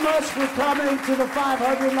so much for coming to the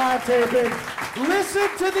 500 live taping. Listen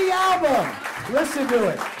to the album. Listen to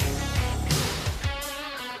it.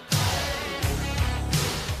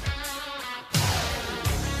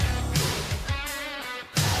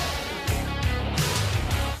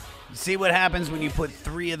 See what happens when you put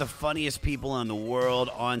three of the funniest people in the world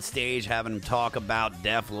on stage having them talk about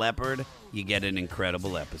Def Leppard? You get an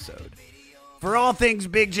incredible episode. For all things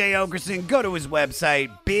Big J Oakerson, go to his website,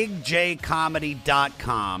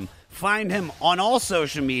 bigjcomedy.com. Find him on all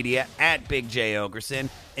social media at Big J Oakerson,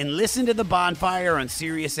 and listen to The Bonfire on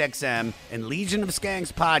SiriusXM and Legion of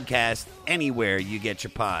Skanks podcast anywhere you get your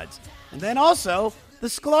pods. And then also, the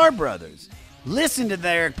Sklar Brothers. Listen to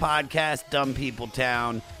their podcast, Dumb People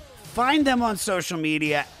Town. Find them on social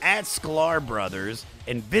media at Sklar Brothers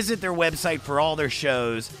and visit their website for all their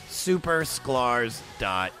shows,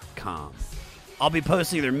 supersklars.com. I'll be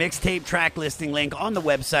posting their mixtape track listing link on the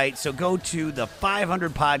website, so go to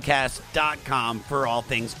the500podcast.com for all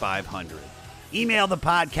things 500. Email the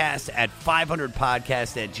podcast at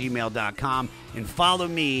 500podcast@gmail.com and follow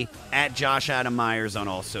me at Josh Adam Myers on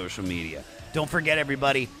all social media. Don't forget,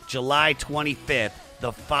 everybody, July 25th,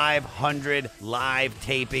 the 500 live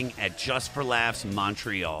taping at Just for Laughs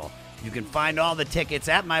Montreal. You can find all the tickets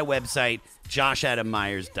at my website,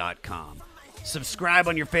 joshadammyers.com. Subscribe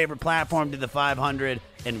on your favorite platform to the 500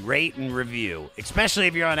 and rate and review, especially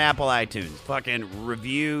if you're on Apple iTunes. Fucking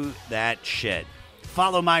review that shit.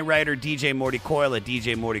 Follow my writer, DJ Morty Coyle, at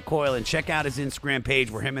DJ Morty Coyle, and check out his Instagram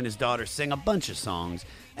page where him and his daughter sing a bunch of songs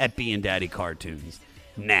at Bein' Daddy Cartoons.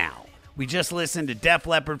 Now, we just listened to Def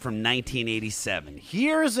Leppard from 1987.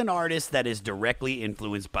 Here's an artist that is directly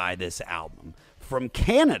influenced by this album. From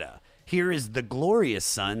Canada, here is The Glorious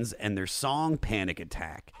Sons and their song Panic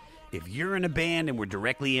Attack. If you're in a band and were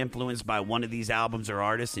directly influenced by one of these albums or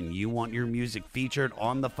artists and you want your music featured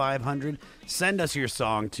on the 500, send us your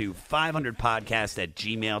song to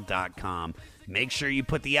 500podcast@gmail.com. Make sure you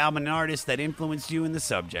put the album and artist that influenced you in the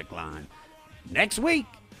subject line. Next week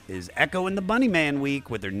is Echo and the Bunnyman Week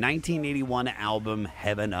with their 1981 album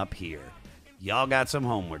Heaven Up Here. Y'all got some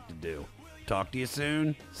homework to do. Talk to you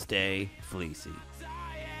soon. Stay fleecy.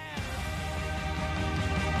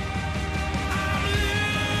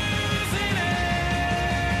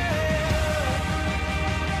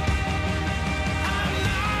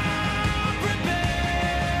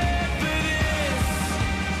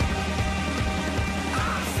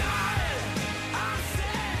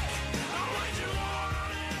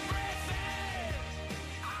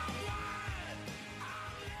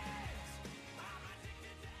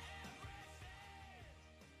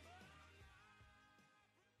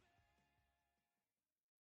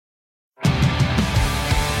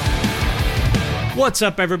 What's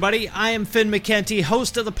up, everybody? I am Finn McKenty,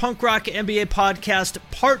 host of the Punk Rock NBA podcast,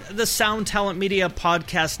 part of the Sound Talent Media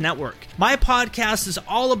Podcast Network. My podcast is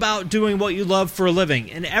all about doing what you love for a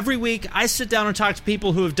living, and every week I sit down and talk to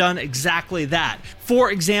people who have done exactly that.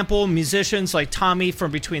 For example, musicians like Tommy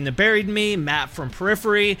from Between the Buried and Me, Matt from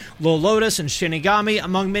Periphery, Lil Lotus and Shinigami,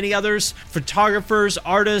 among many others, photographers,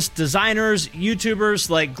 artists, designers, YouTubers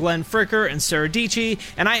like Glenn Fricker and Sarah Dici,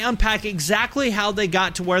 and I unpack exactly how they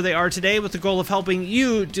got to where they are today with the goal of helping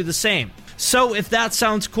you do the same. So if that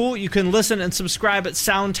sounds cool, you can listen and subscribe at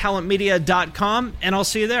soundtalentmedia.com, and I'll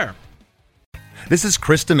see you there. This is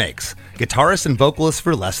Krista Makes, guitarist and vocalist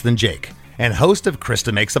for Less Than Jake, and host of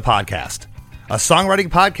Krista Makes a Podcast, a songwriting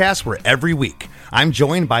podcast where every week I'm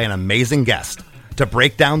joined by an amazing guest to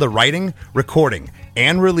break down the writing, recording,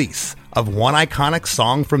 and release of one iconic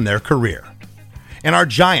song from their career. In our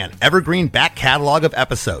giant evergreen back catalog of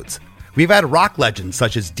episodes, we've had rock legends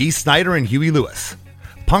such as Dee Snider and Huey Lewis,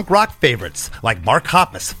 punk rock favorites like Mark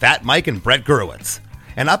Hoppus, Fat Mike, and Brett Gurewitz,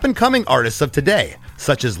 and up-and-coming artists of today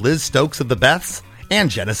such as Liz Stokes of the Beths and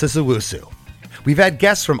Genesis Owusu. We've had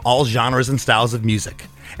guests from all genres and styles of music,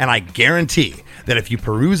 and I guarantee that if you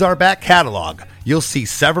peruse our back catalog, you'll see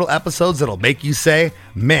several episodes that'll make you say,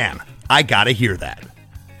 man, I gotta hear that.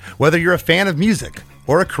 Whether you're a fan of music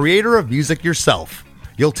or a creator of music yourself,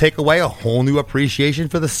 you'll take away a whole new appreciation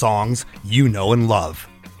for the songs you know and love.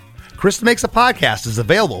 Krista Makes a Podcast is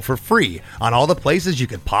available for free on all the places you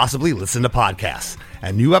could possibly listen to podcasts,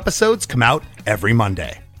 and new episodes come out every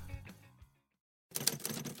Monday.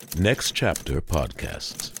 Next Chapter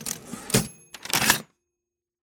Podcasts.